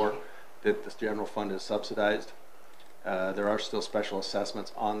 $45,299.54 that the general fund is subsidized. There are still special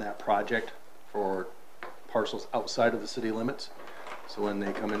assessments on that project for parcels outside of the city limits. So when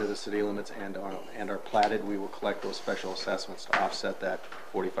they come into the city limits and are platted, we will collect those special assessments to offset that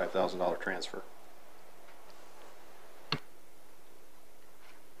 $45,000 transfer.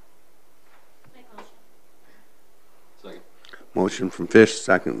 Second. Motion from Fish,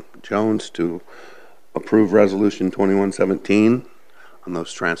 second Jones, to approve resolution 2117 on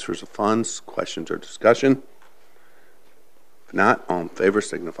those transfers of funds. Questions or discussion? If not, all in favor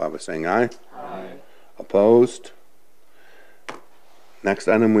signify by saying aye. Aye. Opposed? Next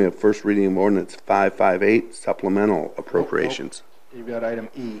item, we have first reading of ordinance 558, supplemental appropriations. You've got item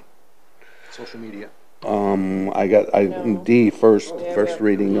E, social media. I got item D first, first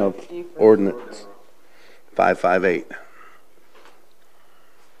reading of ordinance 558.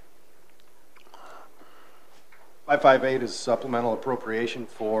 558 is a supplemental appropriation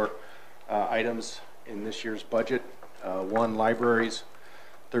for items in this year's budget. One, libraries,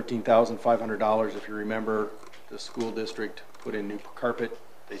 $13,500. If you remember, the school district put in new carpet.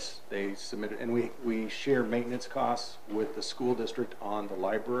 They submitted, and we share maintenance costs with the school district on the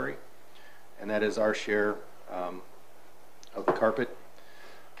library, and that is our share of the carpet.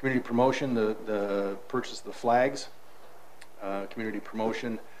 Community promotion, the purchase of the flags. Community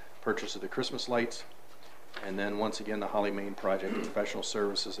promotion, purchase of the Christmas lights. And then once again, the Holly Main project, the professional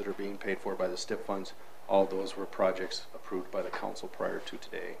services that are being paid for by the STIP funds. All those were projects approved by the council prior to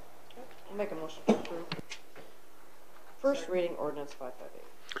today. I'll make a motion to approve. First reading ordinance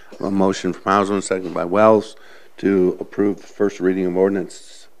 558. A motion from Hausman, seconded by Wells, to approve the first reading of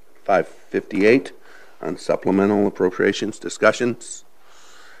ordinance 558 on supplemental appropriations. Discussions?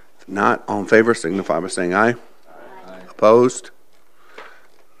 If not, all in favor signify by saying aye. Aye. Opposed?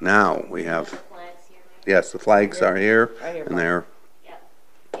 Now we have, yes, the flags are here, and they're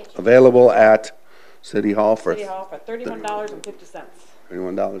available at City Hall for $31.50.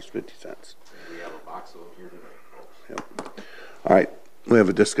 $31.50. We have a box of them here today. Yep. All right, we have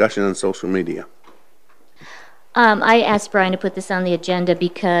a discussion on social media. I asked Brian to put this on the agenda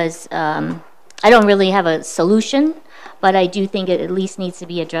because I don't really have a solution, but I do think it at least needs to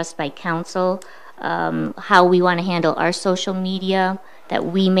be addressed by council, how we want to handle our social media that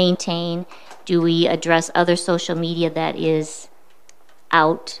we maintain. Do we address other social media that is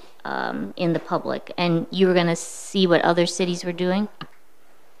out in the public? And you were going to see what other cities were doing?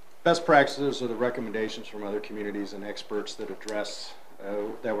 Best practices are the recommendations from other communities and experts that address,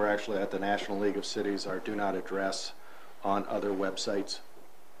 that were actually at the National League of Cities, are do not address on other websites.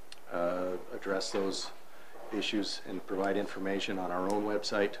 Address those issues and provide information on our own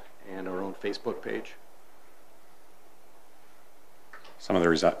website and our own Facebook page. Some of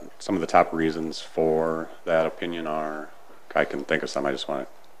the top reasons for that opinion are, I can think of some, I just want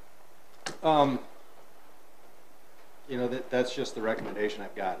to. You know, that's just the recommendation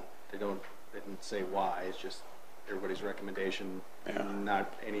I've gotten. They didn't say why, it's just everybody's recommendation. Yeah.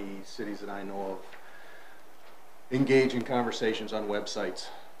 Not any cities that I know of engage in conversations on websites.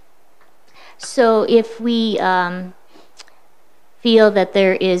 So if we feel that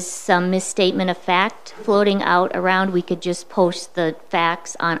there is some misstatement of fact floating out around, we could just post the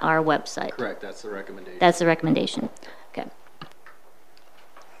facts on our website. Correct, that's the recommendation. That's the recommendation. Okay.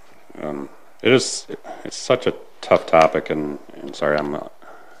 It's such a tough topic, and sorry, I'm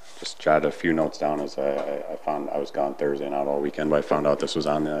just jotted a few notes down as I found I was gone Thursday, not all weekend, but I found out this was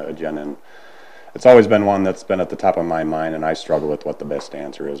on the agenda, and it's always been one that's been at the top of my mind, and I struggle with what the best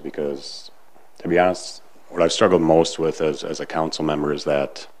answer is, because to be honest, what I've struggled most with as a council member is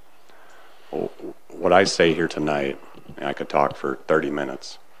that what I say here tonight, I could talk for 30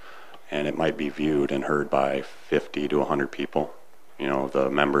 minutes, and it might be viewed and heard by 50 to 100 people. You know, the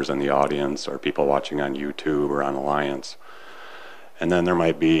members in the audience or people watching on YouTube or on Alliance. And then there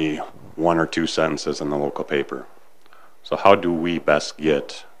might be one or two sentences in the local paper. So how do we best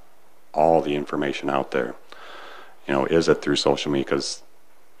get all the information out there? You know, is it through social media? Because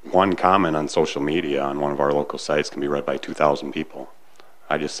one comment on social media on one of our local sites can be read by 2,000 people.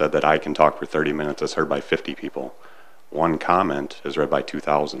 I just said that I can talk for 30 minutes, it's heard by 50 people. One comment is read by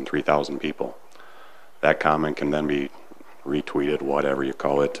 2,000, 3,000 people. That comment can then be retweeted, whatever you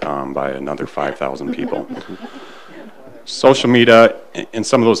call it, by another 5,000 people. Social media and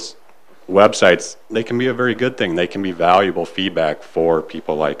some of those websites, they can be a very good thing. They can be valuable feedback for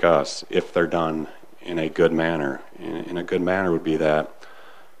people like us if they're done in a good manner. In a good manner would be that,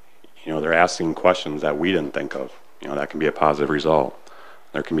 you know, they're asking questions that we didn't think of. You know, that can be a positive result.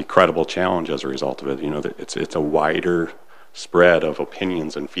 There can be credible challenge as a result of it. You know, it's a wider spread of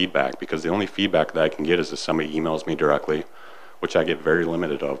opinions and feedback, because the only feedback that I can get is if somebody emails me directly, which I get very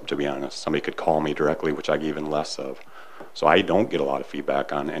limited of, to be honest. Somebody could call me directly, which I get even less of. So I don't get a lot of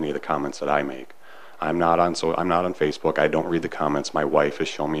feedback on any of the comments that I make. I'm not on Facebook. I don't read the comments. My wife has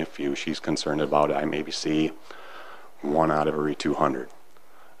shown me a few. She's concerned about it. I maybe see one out of every 200.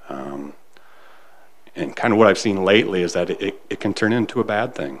 And kind of what I've seen lately is that it can turn into a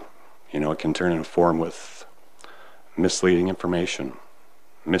bad thing. You know, it can turn into a forum with misleading information,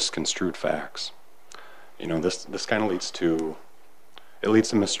 misconstrued facts. You know, this kind of leads to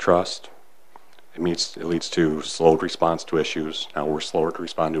mistrust. It leads to slowed response to issues. Now we're slower to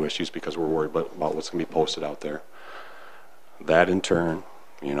respond to issues because we're worried about what's going to be posted out there. That in turn,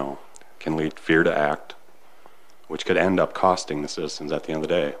 you know, can lead fear to act, which could end up costing the citizens at the end of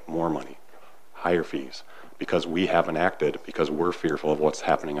the day more money, higher fees, because we haven't acted because we're fearful of what's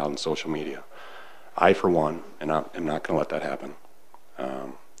happening out on social media. I, for one, am not going to let that happen.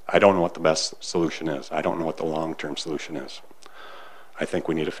 I don't know what the best solution is. I don't know what the long-term solution is. I think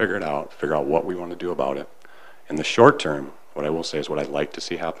we need to figure it out, figure out what we want to do about it. In the short term, what I will say is what I'd like to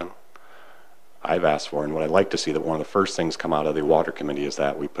see happen. I've asked for, and what I'd like to see, that one of the first things come out of the water committee is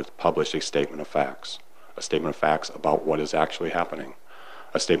that we publish a statement of facts about what is actually happening,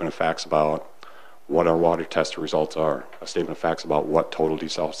 a statement of facts about what our water test results are, a statement of facts about what total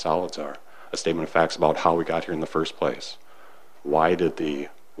dissolved solids are, a statement of facts about how we got here in the first place. Why did the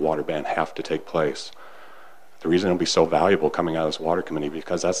water ban have to take place? The reason it'll be so valuable coming out of this water committee,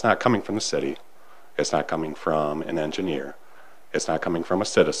 because that's not coming from the city, it's not coming from an engineer, it's not coming from a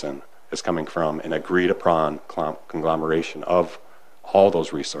citizen, it's coming from an agreed upon conglomeration of all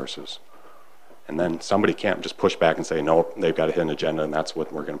those resources. And then somebody can't just push back and say, no, they've got a hidden agenda and that's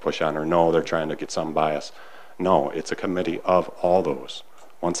what we're going to push on, or no, they're trying to get some bias. No, it's a committee of all those.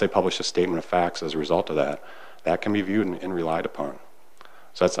 Once they publish a statement of facts as a result of that, that can be viewed and relied upon.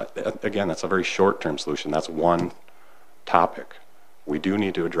 So that's, again, that's a very short-term solution. That's one topic. We do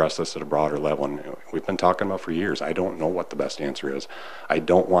need to address this at a broader level, and we've been talking about for years. I don't know what the best answer is. I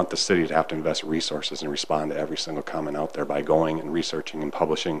don't want the city to have to invest resources and respond to every single comment out there by going and researching and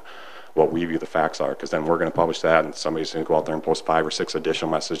publishing what we view the facts are, because then we're going to publish that and somebody's going to go out there and post 5 or 6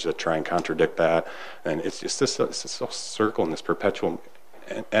 additional messages that try and contradict that. And it's just this circle and this perpetual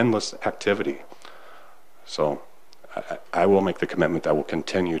endless activity. So I will make the commitment that we'll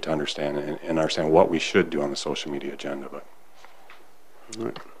continue to understand and understand what we should do on the social media agenda. But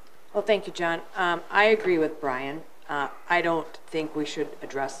Well, thank you, John. I agree with Brian. I don't think we should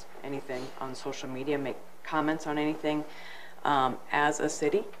address anything on social media, make comments on anything. As a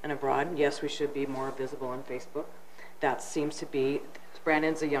city and abroad, yes, we should be more visible on Facebook. That seems to be,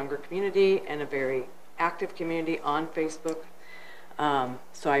 Brandon's a younger community and a very active community on Facebook.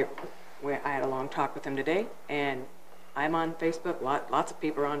 So I had a long talk with him today, and I'm on Facebook. Lots of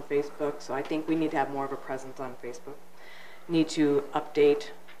people are on Facebook, so I think we need to have more of a presence on Facebook. Need to update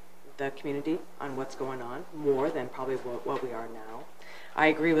the community on what's going on more than probably what we are now. I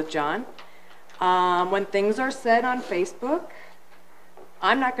agree with John. When things are said on Facebook,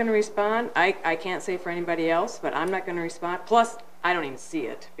 I'm not going to respond. I can't say for anybody else, but I'm not going to respond. Plus, I don't even see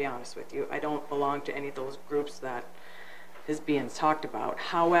it, to be honest with you. I don't belong to any of those groups that is being talked about.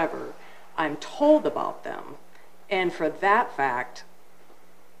 However, I'm told about them, and for that fact,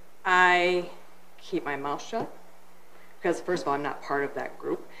 I keep my mouth shut, because first of all, I'm not part of that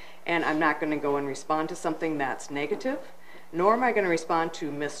group, and I'm not going to go and respond to something that's negative, nor am I going to respond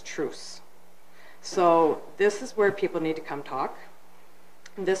to mistruths. So this is where people need to come talk.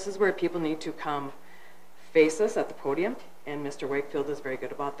 This is where people need to come face us at the podium, and Mr. Wakefield is very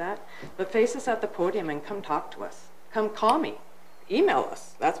good about that. But face us at the podium and come talk to us. Come call me. Email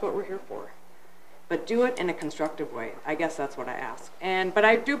us. That's what we're here for. But do it in a constructive way. I guess that's what I ask. But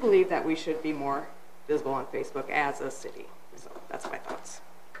I do believe that we should be more visible on Facebook as a city. So that's my thoughts.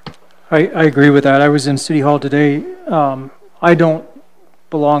 I agree with that. I was in City Hall today. I don't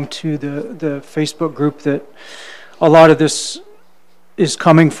belong to the Facebook group that a lot of this is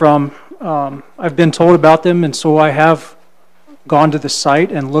coming from. I've been told about them, and so I have gone to the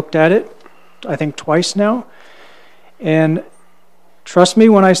site and looked at it, I think twice now. And trust me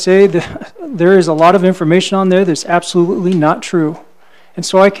when I say that there is a lot of information on there that's absolutely not true. And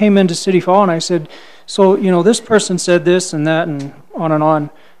so I came into City Hall and I said, so, you know, this person said this and that and on and on.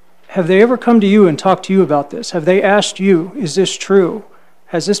 Have they ever come to you and talked to you about this? Have they asked you, is this true?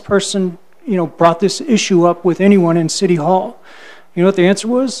 Has this person, you know, brought this issue up with anyone in City Hall? You know what the answer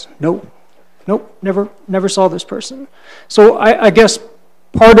was? Nope. Nope, never saw this person. So I guess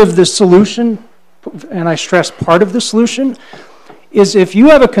part of the solution, and I stress part of the solution, is if you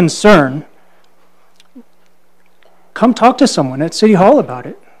have a concern, come talk to someone at City Hall about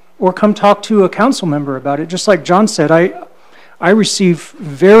it, or come talk to a council member about it. Just like John said, I receive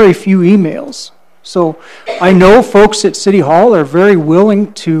very few emails. So I know folks at City Hall are very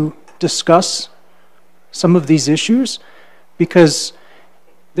willing to discuss some of these issues, because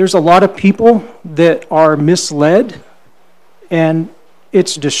there's a lot of people that are misled, and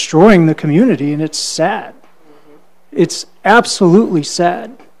it's destroying the community, and it's sad. It's absolutely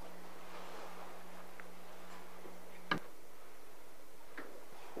sad.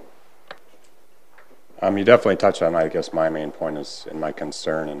 You definitely touched on, I guess, my main point is, and my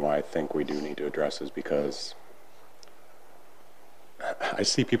concern, and why I think we do need to address, is because I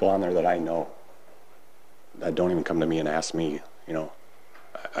see people on there that I know that don't even come to me and ask me. You know,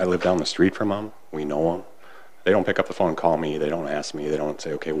 I live down the street from them. We know them. They don't pick up the phone and call me. They don't ask me. They don't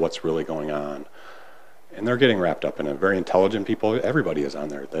say, okay, what's really going on? And they're getting wrapped up in it. Very intelligent people. Everybody is on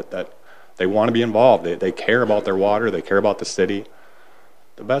there. That they want to be involved. They care about their water. They care about the city.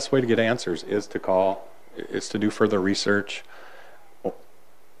 the best way to get answers is to call, is to do further research.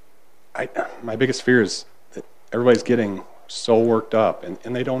 My biggest fear is that everybody's getting so worked up,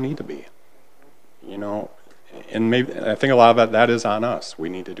 and they don't need to be, you know. And maybe I think a lot of that is on us. We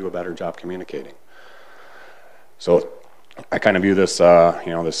need to do a better job communicating. So I kind of view this,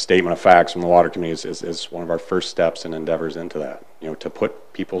 this statement of facts from the Water Committee is one of our first steps and endeavors into that, to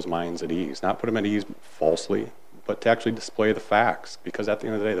put people's minds at ease, not put them at ease falsely, but to actually display the facts, because at the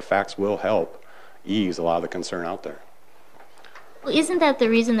end of the day, the facts will help ease a lot of the concern out there. Well, isn't that the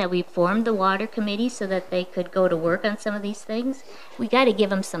reason that we formed the Water Committee, so that they could go to work on some of these things? We got to give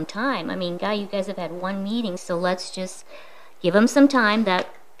them some time. I mean, you guys have had one meeting, so let's just give them some time. That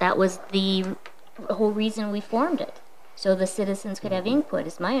was the whole reason we formed it, so the citizens could have input,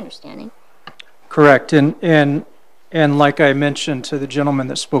 is my understanding. Correct. And like I mentioned to the gentleman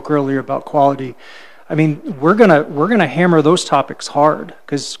that spoke earlier about quality, I mean, we're gonna hammer those topics hard,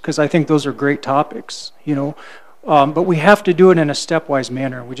 because I think those are great topics, but we have to do it in a stepwise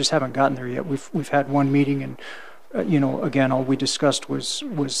manner. We just haven't gotten there yet. We've had one meeting, and again, all we discussed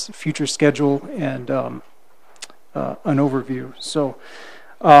was future schedule and an overview. So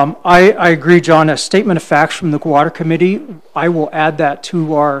I agree, John. A statement of facts from the Water Committee, I will add that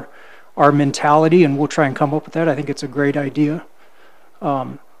to our mentality, and we'll try and come up with that. I think it's a great idea.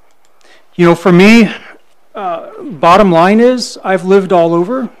 For me, bottom line is I've lived all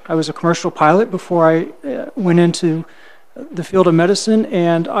over. I was a commercial pilot before I went into the field of medicine,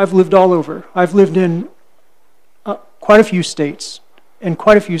 and I've lived all over. I've lived in quite a few states and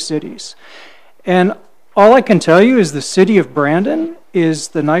quite a few cities. And all I can tell you is the city of Brandon is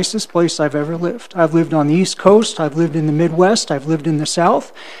the nicest place I've ever lived. I've lived on the East Coast, I've lived in the Midwest, I've lived in the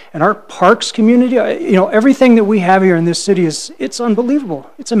South, and our parks community, everything that we have here in this city it's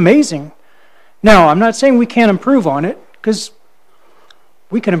unbelievable. It's amazing. Now, I'm not saying we can't improve on it, because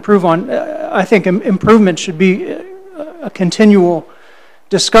we can improve on, I think improvement should be a continual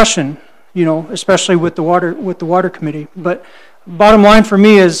discussion, especially with the water committee. But bottom line for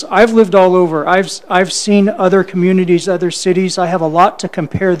me is I've lived all over. I've seen other communities, other cities. I have a lot to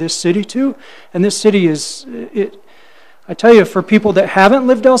compare this city to, and this city I tell you, for people that haven't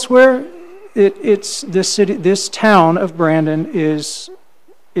lived elsewhere, this town of Brandon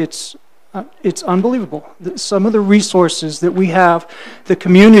it's unbelievable. Some of the resources that we have, the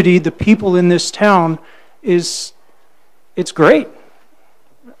community, the people in this town, it's great.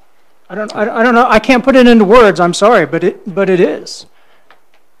 I don't know. I can't put it into words. I'm sorry, but it is.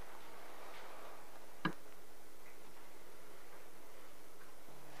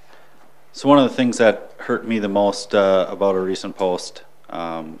 So one of the things that hurt me the most about a recent post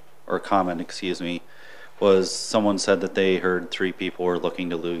or comment, was someone said that they heard 3 people were looking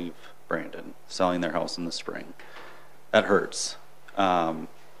to leave Brandon, selling their house in the spring. That hurts.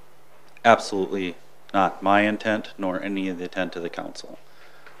 Absolutely not my intent, nor any of the intent of the council.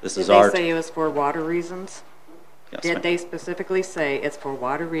 Did they say it was for water reasons? Yes, Did they specifically say it's for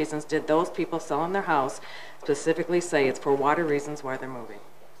water reasons? Did those people selling their house specifically say it's for water reasons why they're moving?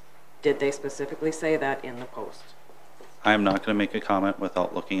 Did they specifically say that in the post? I'm not going to make a comment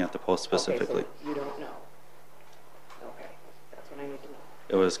without looking at the post specifically. Okay, so you don't know. Okay, that's what I need to know.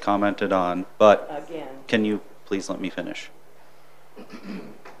 It was commented on, but again, can you please let me finish?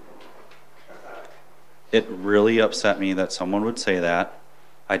 It really upset me that someone would say that.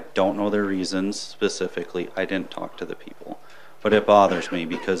 I don't know their reasons specifically. I didn't talk to the people. But it bothers me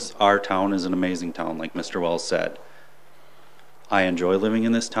because our town is an amazing town, like Mr. Wells said. I enjoy living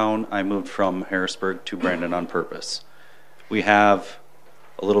in this town. I moved from Harrisburg to Brandon on purpose. We have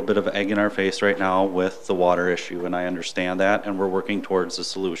a little bit of egg in our face right now with the water issue, and I understand that, and we're working towards a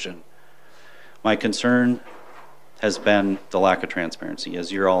solution. My concern has been the lack of transparency,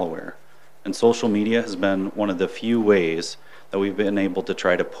 as you're all aware. And social media has been one of the few ways that we've been able to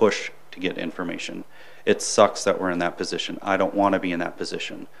try to push to get information. It sucks that we're in that position. I don't want to be in that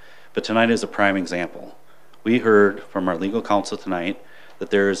position. But tonight is a prime example. We heard from our legal counsel tonight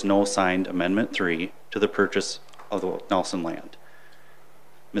that there is no signed Amendment 3 to the purchase of the Nelson land.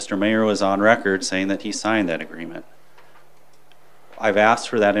 Mr. Mayor was on record saying that he signed that agreement. I've asked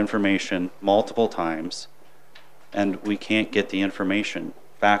for that information multiple times, and we can't get the information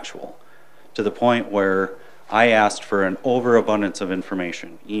factual, to the point where I asked for an overabundance of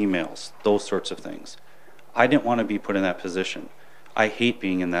information, emails, those sorts of things. I didn't want to be put in that position. I hate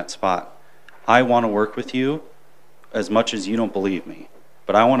being in that spot. I want to work with you as much as you don't believe me,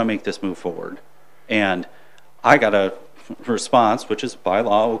 but I want to make this move forward. And I got a response, which is by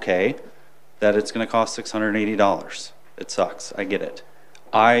law okay, that it's going to cost $680. It sucks. I get it.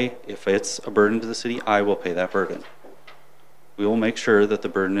 If it's a burden to the city, I will pay that burden. We will make sure that the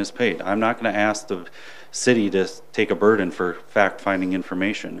burden is paid. I'm not going to ask the city to take a burden for fact-finding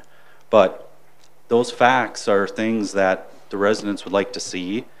information, but those facts are things that the residents would like to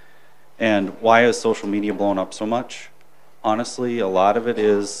see. And why is social media blown up so much? Honestly, a lot of it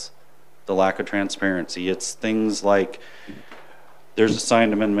is the lack of transparency. It's things like, there's a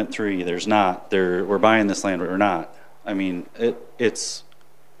signed Amendment 3, there's not, we're buying this land, or not. I mean,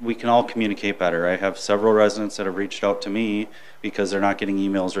 we can all communicate better. I have several residents that have reached out to me because they're not getting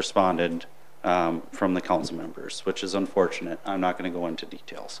emails responded from the council members, which is unfortunate. I'm not going to go into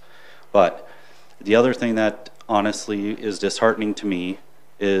details. But the other thing that honestly is disheartening to me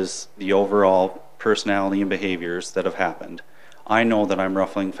is the overall personality and behaviors that have happened. I know that I'm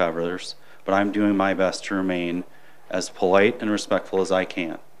ruffling feathers, but I'm doing my best to remain as polite and respectful as I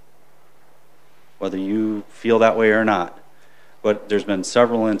can, whether you feel that way or not. But there's been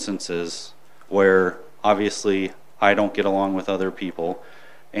several instances where obviously I don't get along with other people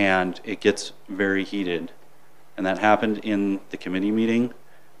and it gets very heated. And that happened in the committee meeting,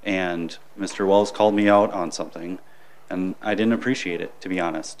 and Mr. Wells called me out on something, and I didn't appreciate it, to be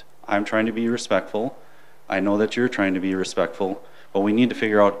honest. I'm trying to be respectful. I know that you're trying to be respectful, but we need to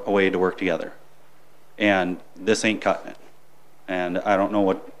figure out a way to work together. And this ain't cutting it. And I don't know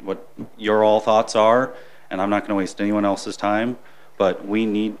what your all thoughts are, and I'm not going to waste anyone else's time, but we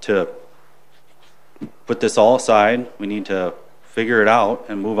need to put this all aside. We need to figure it out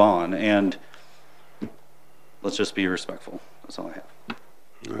and move on, and let's just be respectful. That's all I have.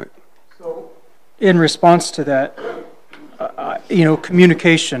 All right. So, in response to that,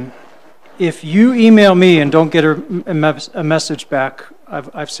 communication. If you email me and don't get a message back,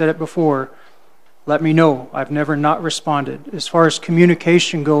 I've said it before, let me know. I've never not responded. As far as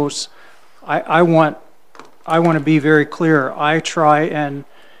communication goes, I want to be very clear. I try and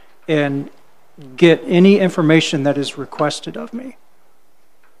get any information that is requested of me.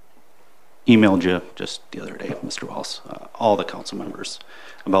 Emailed you just the other day, Mr. Wells, all the council members,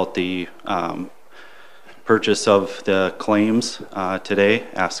 about the purchase of the claims today,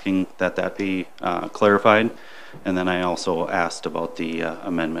 asking that be clarified. And then I also asked about the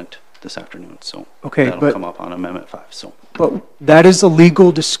amendment this afternoon. So okay, that'll come up on Amendment 5. So, but that is a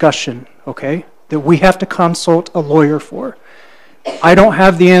legal discussion, okay, that we have to consult a lawyer for. I don't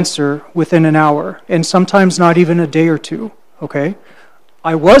have the answer within an hour, and sometimes not even a day or two, okay?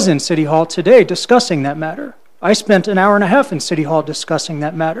 I was in City Hall today discussing that matter. I spent an hour and a half in City Hall discussing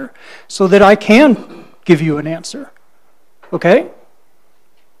that matter so that I can give you an answer, okay?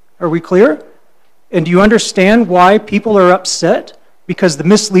 Are we clear? And do you understand why people are upset? Because the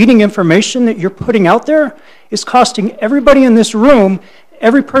misleading information that you're putting out there is costing everybody in this room,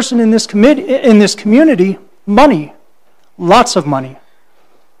 every person in this community, money. Lots of money.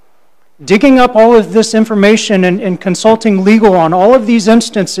 Digging up all of this information and consulting legal on all of these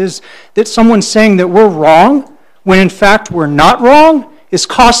instances that someone's saying that we're wrong, when in fact we're not wrong, is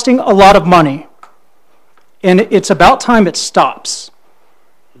costing a lot of money. And it's about time it stops.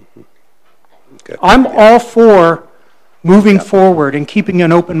 Okay. I'm all for moving forward and keeping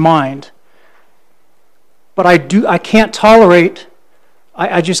an open mind. But I can't tolerate,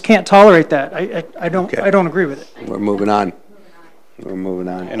 I just can't tolerate that. I don't agree with it. We're moving on. We're moving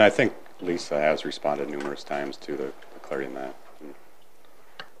on. And I think Lisa has responded numerous times to declaring that.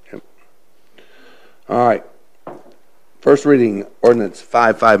 Yep. All right. First reading, ordinance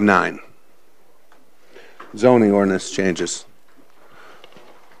 559. Zoning ordinance changes.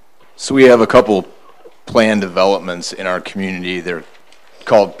 So we have a couple planned developments in our community. They're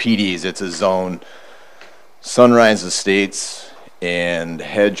called PDs. It's a zone. Sunrise Estates and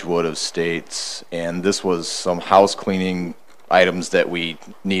Hedgewood Estates. And this was some house cleaning items that we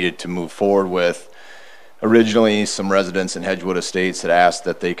needed to move forward with. Originally, some residents in Hedgewood Estates had asked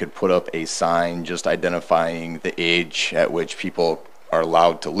that they could put up a sign just identifying the age at which people are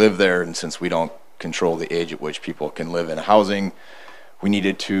allowed to live there. And since we don't control the age at which people can live in housing, we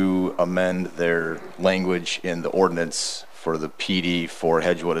needed to amend their language in the ordinance for the PD for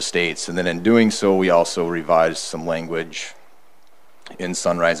Hedgewood Estates. And then in doing so, we also revised some language in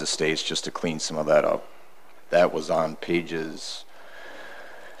Sunrise Estates just to clean some of that up. That was on pages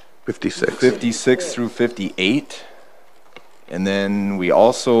 56 through 58. And then we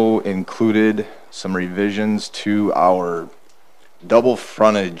also included some revisions to our double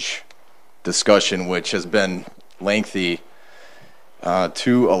frontage discussion, which has been lengthy,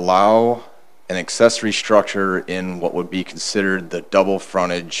 to allow an accessory structure in what would be considered the double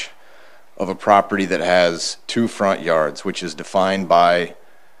frontage of a property that has two front yards, which is defined by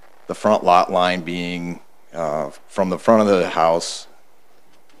the front lot line being from the front of the house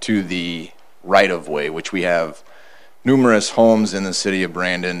to the right of way, which we have numerous homes in the city of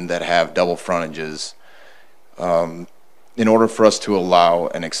Brandon that have double frontages. In order for us to allow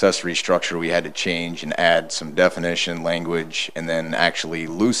an accessory structure, we had to change and add some definition language and then actually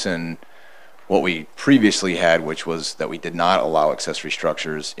loosen what we previously had, which was that we did not allow accessory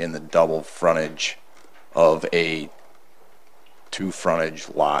structures in the double frontage of a two frontage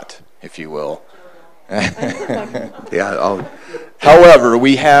lot, if you will. Yeah. However,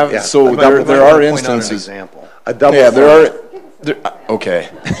 we have, Yeah. so there are Point out an instances. example. A double. Yeah, frontage. okay.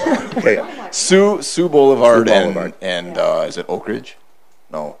 Okay. Sue Boulevard, Sue Boulevard. and is it Oak Ridge?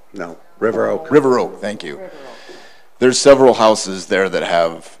 No. No. River Oak. River Oak, thank you. There's several houses there that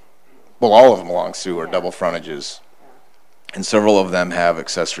have, well, all of them along Sue are double frontages, and several of them have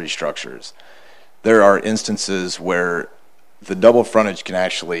accessory structures. There are instances where the double frontage can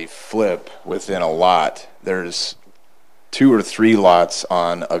actually flip within a lot. There's 2 or 3 lots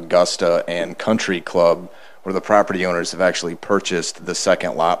on Augusta and Country Club where the property owners have actually purchased the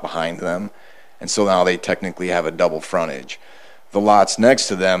second lot behind them, and so now they technically have a double frontage. The lots next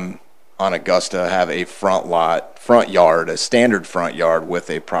to them on Augusta have a front yard, a standard front yard with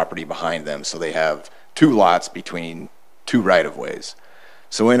a property behind them, so they have 2 lots between 2 right-of-ways.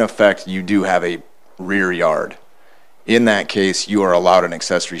 So in effect, you do have a rear yard. In that case, you are allowed an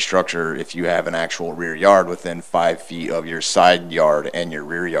accessory structure if you have an actual rear yard within 5 feet of your side yard and your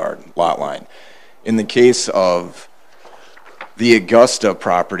rear yard lot line. In the case of the Augusta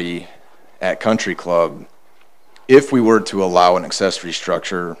property at Country Club, if we were to allow an accessory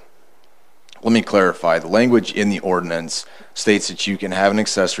structure, let me clarify, the language in the ordinance states that you can have an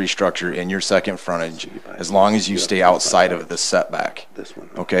accessory structure in your second frontage as long as you stay outside of the setback. This one.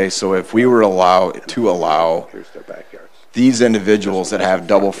 Okay, so if we were to allow Here's their backyards. these individuals that have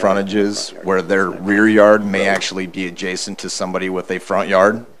double frontages where their rear yard may actually be adjacent to somebody with a front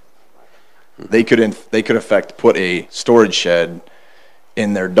yard, they could effect put a storage shed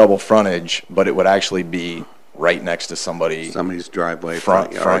in their double frontage, but it would actually be right next to somebody's driveway,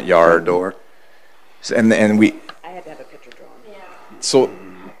 front front yard door. And we, I had to have a picture drawn. so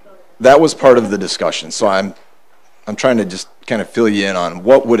that was part of the discussion. So I'm trying to just kind of fill you in on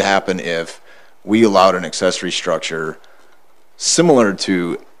what would happen if we allowed an accessory structure similar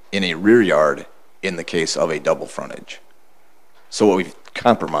to in a rear yard in the case of a double frontage. So what we've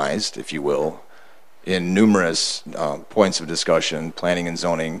compromised, if you will, in numerous points of discussion, planning and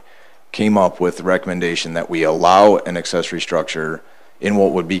zoning, came up with the recommendation that we allow an accessory structure in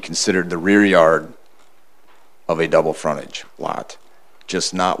what would be considered the rear yard of a double frontage lot,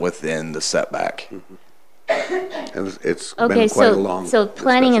 just not within the setback. It's Okay, been quite a long so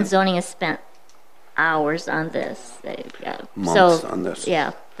planning and discussion. zoning has spent hours on this. Months on this.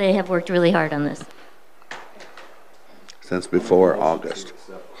 Yeah, they have worked really hard on this. Since before August.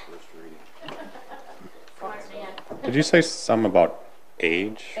 Did you say something about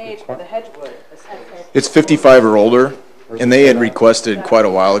age? Age for the Hedgewood. It's 55 or older, and they had requested quite a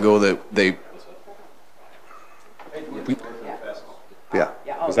while ago that they Yeah.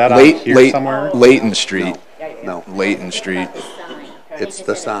 Was that out here somewhere? Layton Street. No. Layton Street. It's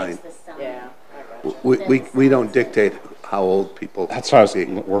the sign. Yeah. We don't dictate how old people. That's what I was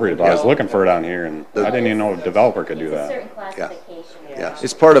worried about. I was looking for it on here, and I didn't even know a developer could do that. Yeah. Yes.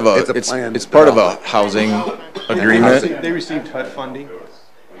 It's part of a, It's a it's planned part of a housing agreement. They received HUD funding.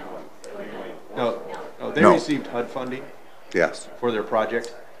 No, they No. received HUD funding Yes. for their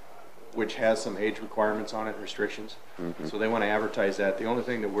project, which has some age requirements on it, restrictions. So they want to advertise that. The only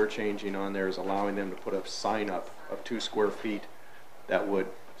thing that we're changing on there is allowing them to put a sign up of 2 square feet that would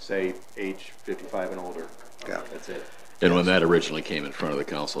say age 55 and older. Yeah. That's it. And when that originally came in front of the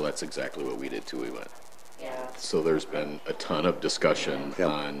council, that's exactly what we did too. We went. Yeah. So there's been a ton of discussion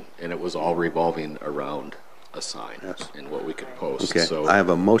on, and it was all revolving around a sign and what we could post. Okay. So I have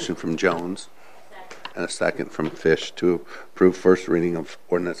a motion from Jones and a second from Fish to approve first reading of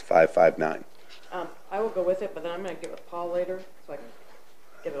ordinance 559. I will go with it, but then I'm gonna get with Paul later, so I can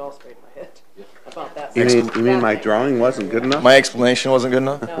get it all straight in my head about that. You mean my drawing wasn't good enough? My explanation wasn't good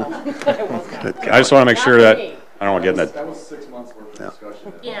enough? No, it wasn't. I just want to make sure that I don't want to get in that. That was 6 months worth of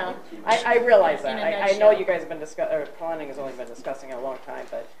discussion. Yeah. I realize that. In a I know nutshell. you guys have been or planning has only been discussing it a long time,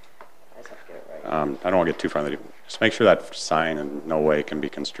 but I just have to get it right. I don't want to get too far. Just make sure that sign in no way can be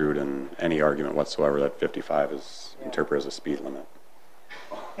construed in any argument whatsoever that 55 is interpreted as a speed limit.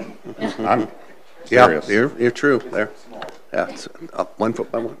 I'm serious. Yeah, you're true there. Yeah, it's up 1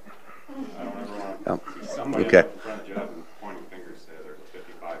 foot by 1. Yeah. Okay.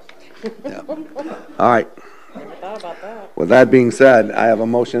 Yeah. All right. Never thought about that. With that being said, I have a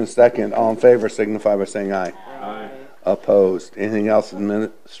motion and a second. All in favor signify by saying aye. Opposed. Anything else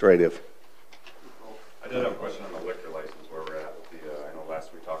administrative? I did have a question on the liquor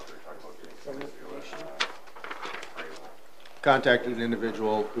contacted an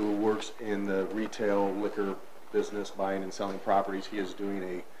individual who works in the retail liquor business, buying and selling properties. He is doing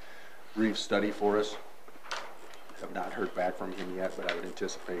a brief study for us. Have not heard back from him yet, but I would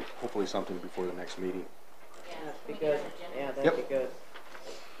anticipate hopefully something before the next meeting. That'd be good. Yeah, that'd be good.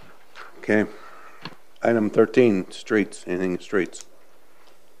 Okay. Item 13, streets. Anything streets?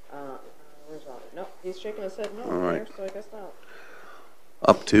 Where's Robert? No, he's shaking his head no. All right. So I guess not.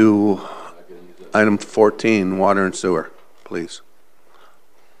 Up to item 14, water and sewer, please.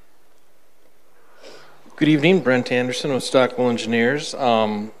 Good evening, Brent Anderson with Stockwell Engineers.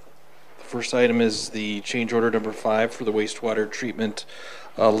 The first item is the change order number 5 for the wastewater treatment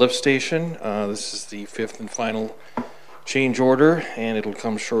lift station. This is the 5th and final change order, and it'll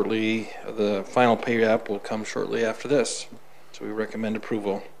come shortly. The final pay app will come shortly after this. So we recommend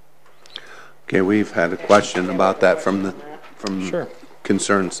approval. Okay, we've had a question about that from Sure.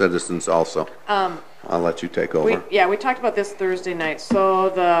 concerned citizens also. I'll let you take over. We talked about this Thursday night. So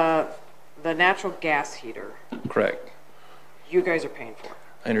the natural gas heater, Correct. you guys are paying for it.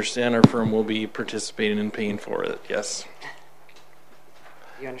 I understand our firm will be participating in paying for it, yes.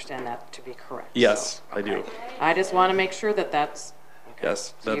 You understand that to be correct? Yes, So, I do. I just want to make sure that that's okay.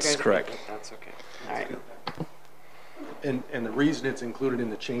 Yes, So you that's guys are correct. thinking That's okay. All right. And the reason it's included in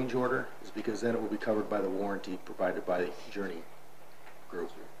the change order is because then it will be covered by the warranty provided by Journey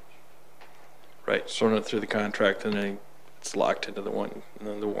Group. Right, so run it through the contract and then it's locked into the one, and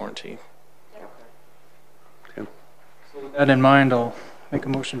then the warranty. Okay. With that in mind, I'll make a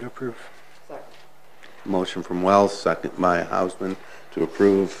motion to approve. Motion from Wells, second by Hausman, to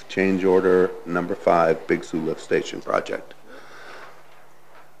approve change order number 5, Big Sioux Lift Station project.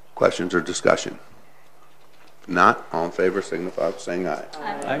 Questions or discussion? If not, all in favor signify by saying aye.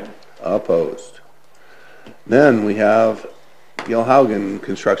 Aye. Opposed. Then we have Gilhaugen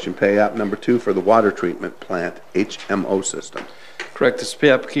Construction Pay App number 2 for the water treatment plant HMO system. Correct, this is pay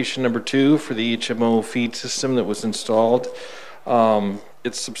application number 2 for the HMO feed system that was installed.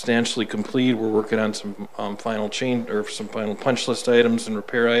 It's substantially complete. We're working on some final punch list items and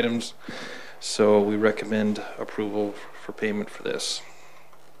repair items. So we recommend approval for payment for this.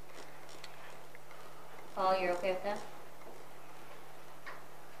 Paul, you're okay with that?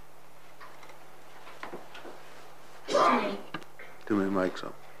 Too many mics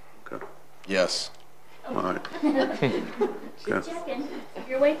up. Okay. Yes. All right. Just checking. Keep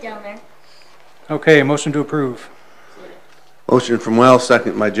your weight down there. Okay, motion to approve. Motion from Wells,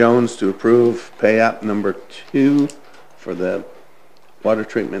 second by Jones, to approve pay app number 2 for the water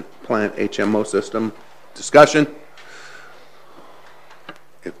treatment plant HMO system. Discussion?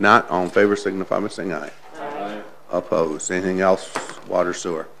 If not, all in favor signify by saying aye. Aye. Opposed. Anything else? Water,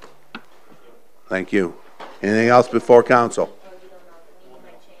 sewer. Thank you. Anything else before council?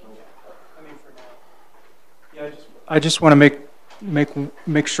 I just want to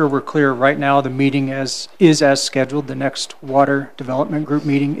make sure we're clear. Right now, the meeting is as scheduled. The next water development group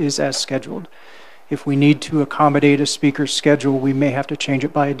meeting is as scheduled. If we need to accommodate a speaker's schedule, we may have to change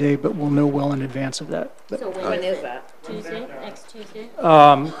it by a day, but we'll know well in advance of that. So When is that? Tuesday? Next Tuesday?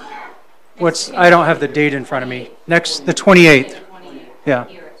 I don't have the date in front of me. The 28th. Yeah.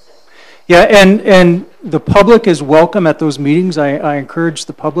 Yeah, and the public is welcome at those meetings. I encourage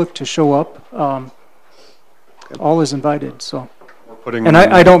the public to show up. All is invited, so. And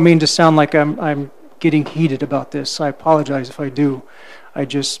I don't mean to sound like I'm getting heated about this. I apologize if I do. I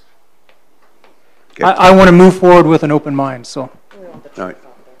just, I want to move forward with an open mind, so. All right.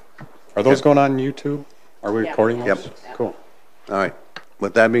 Are those going on YouTube? Are we recording those? Yep. Cool. All right.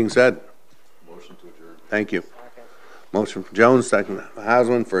 With that being said. Motion to adjourn. Thank you. Motion from Jones, second by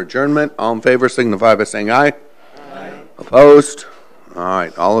Haslam for adjournment. All in favor signify by saying aye. Aye. Opposed? All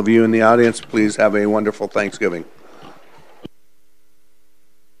right. All of you in the audience, please have a wonderful Thanksgiving.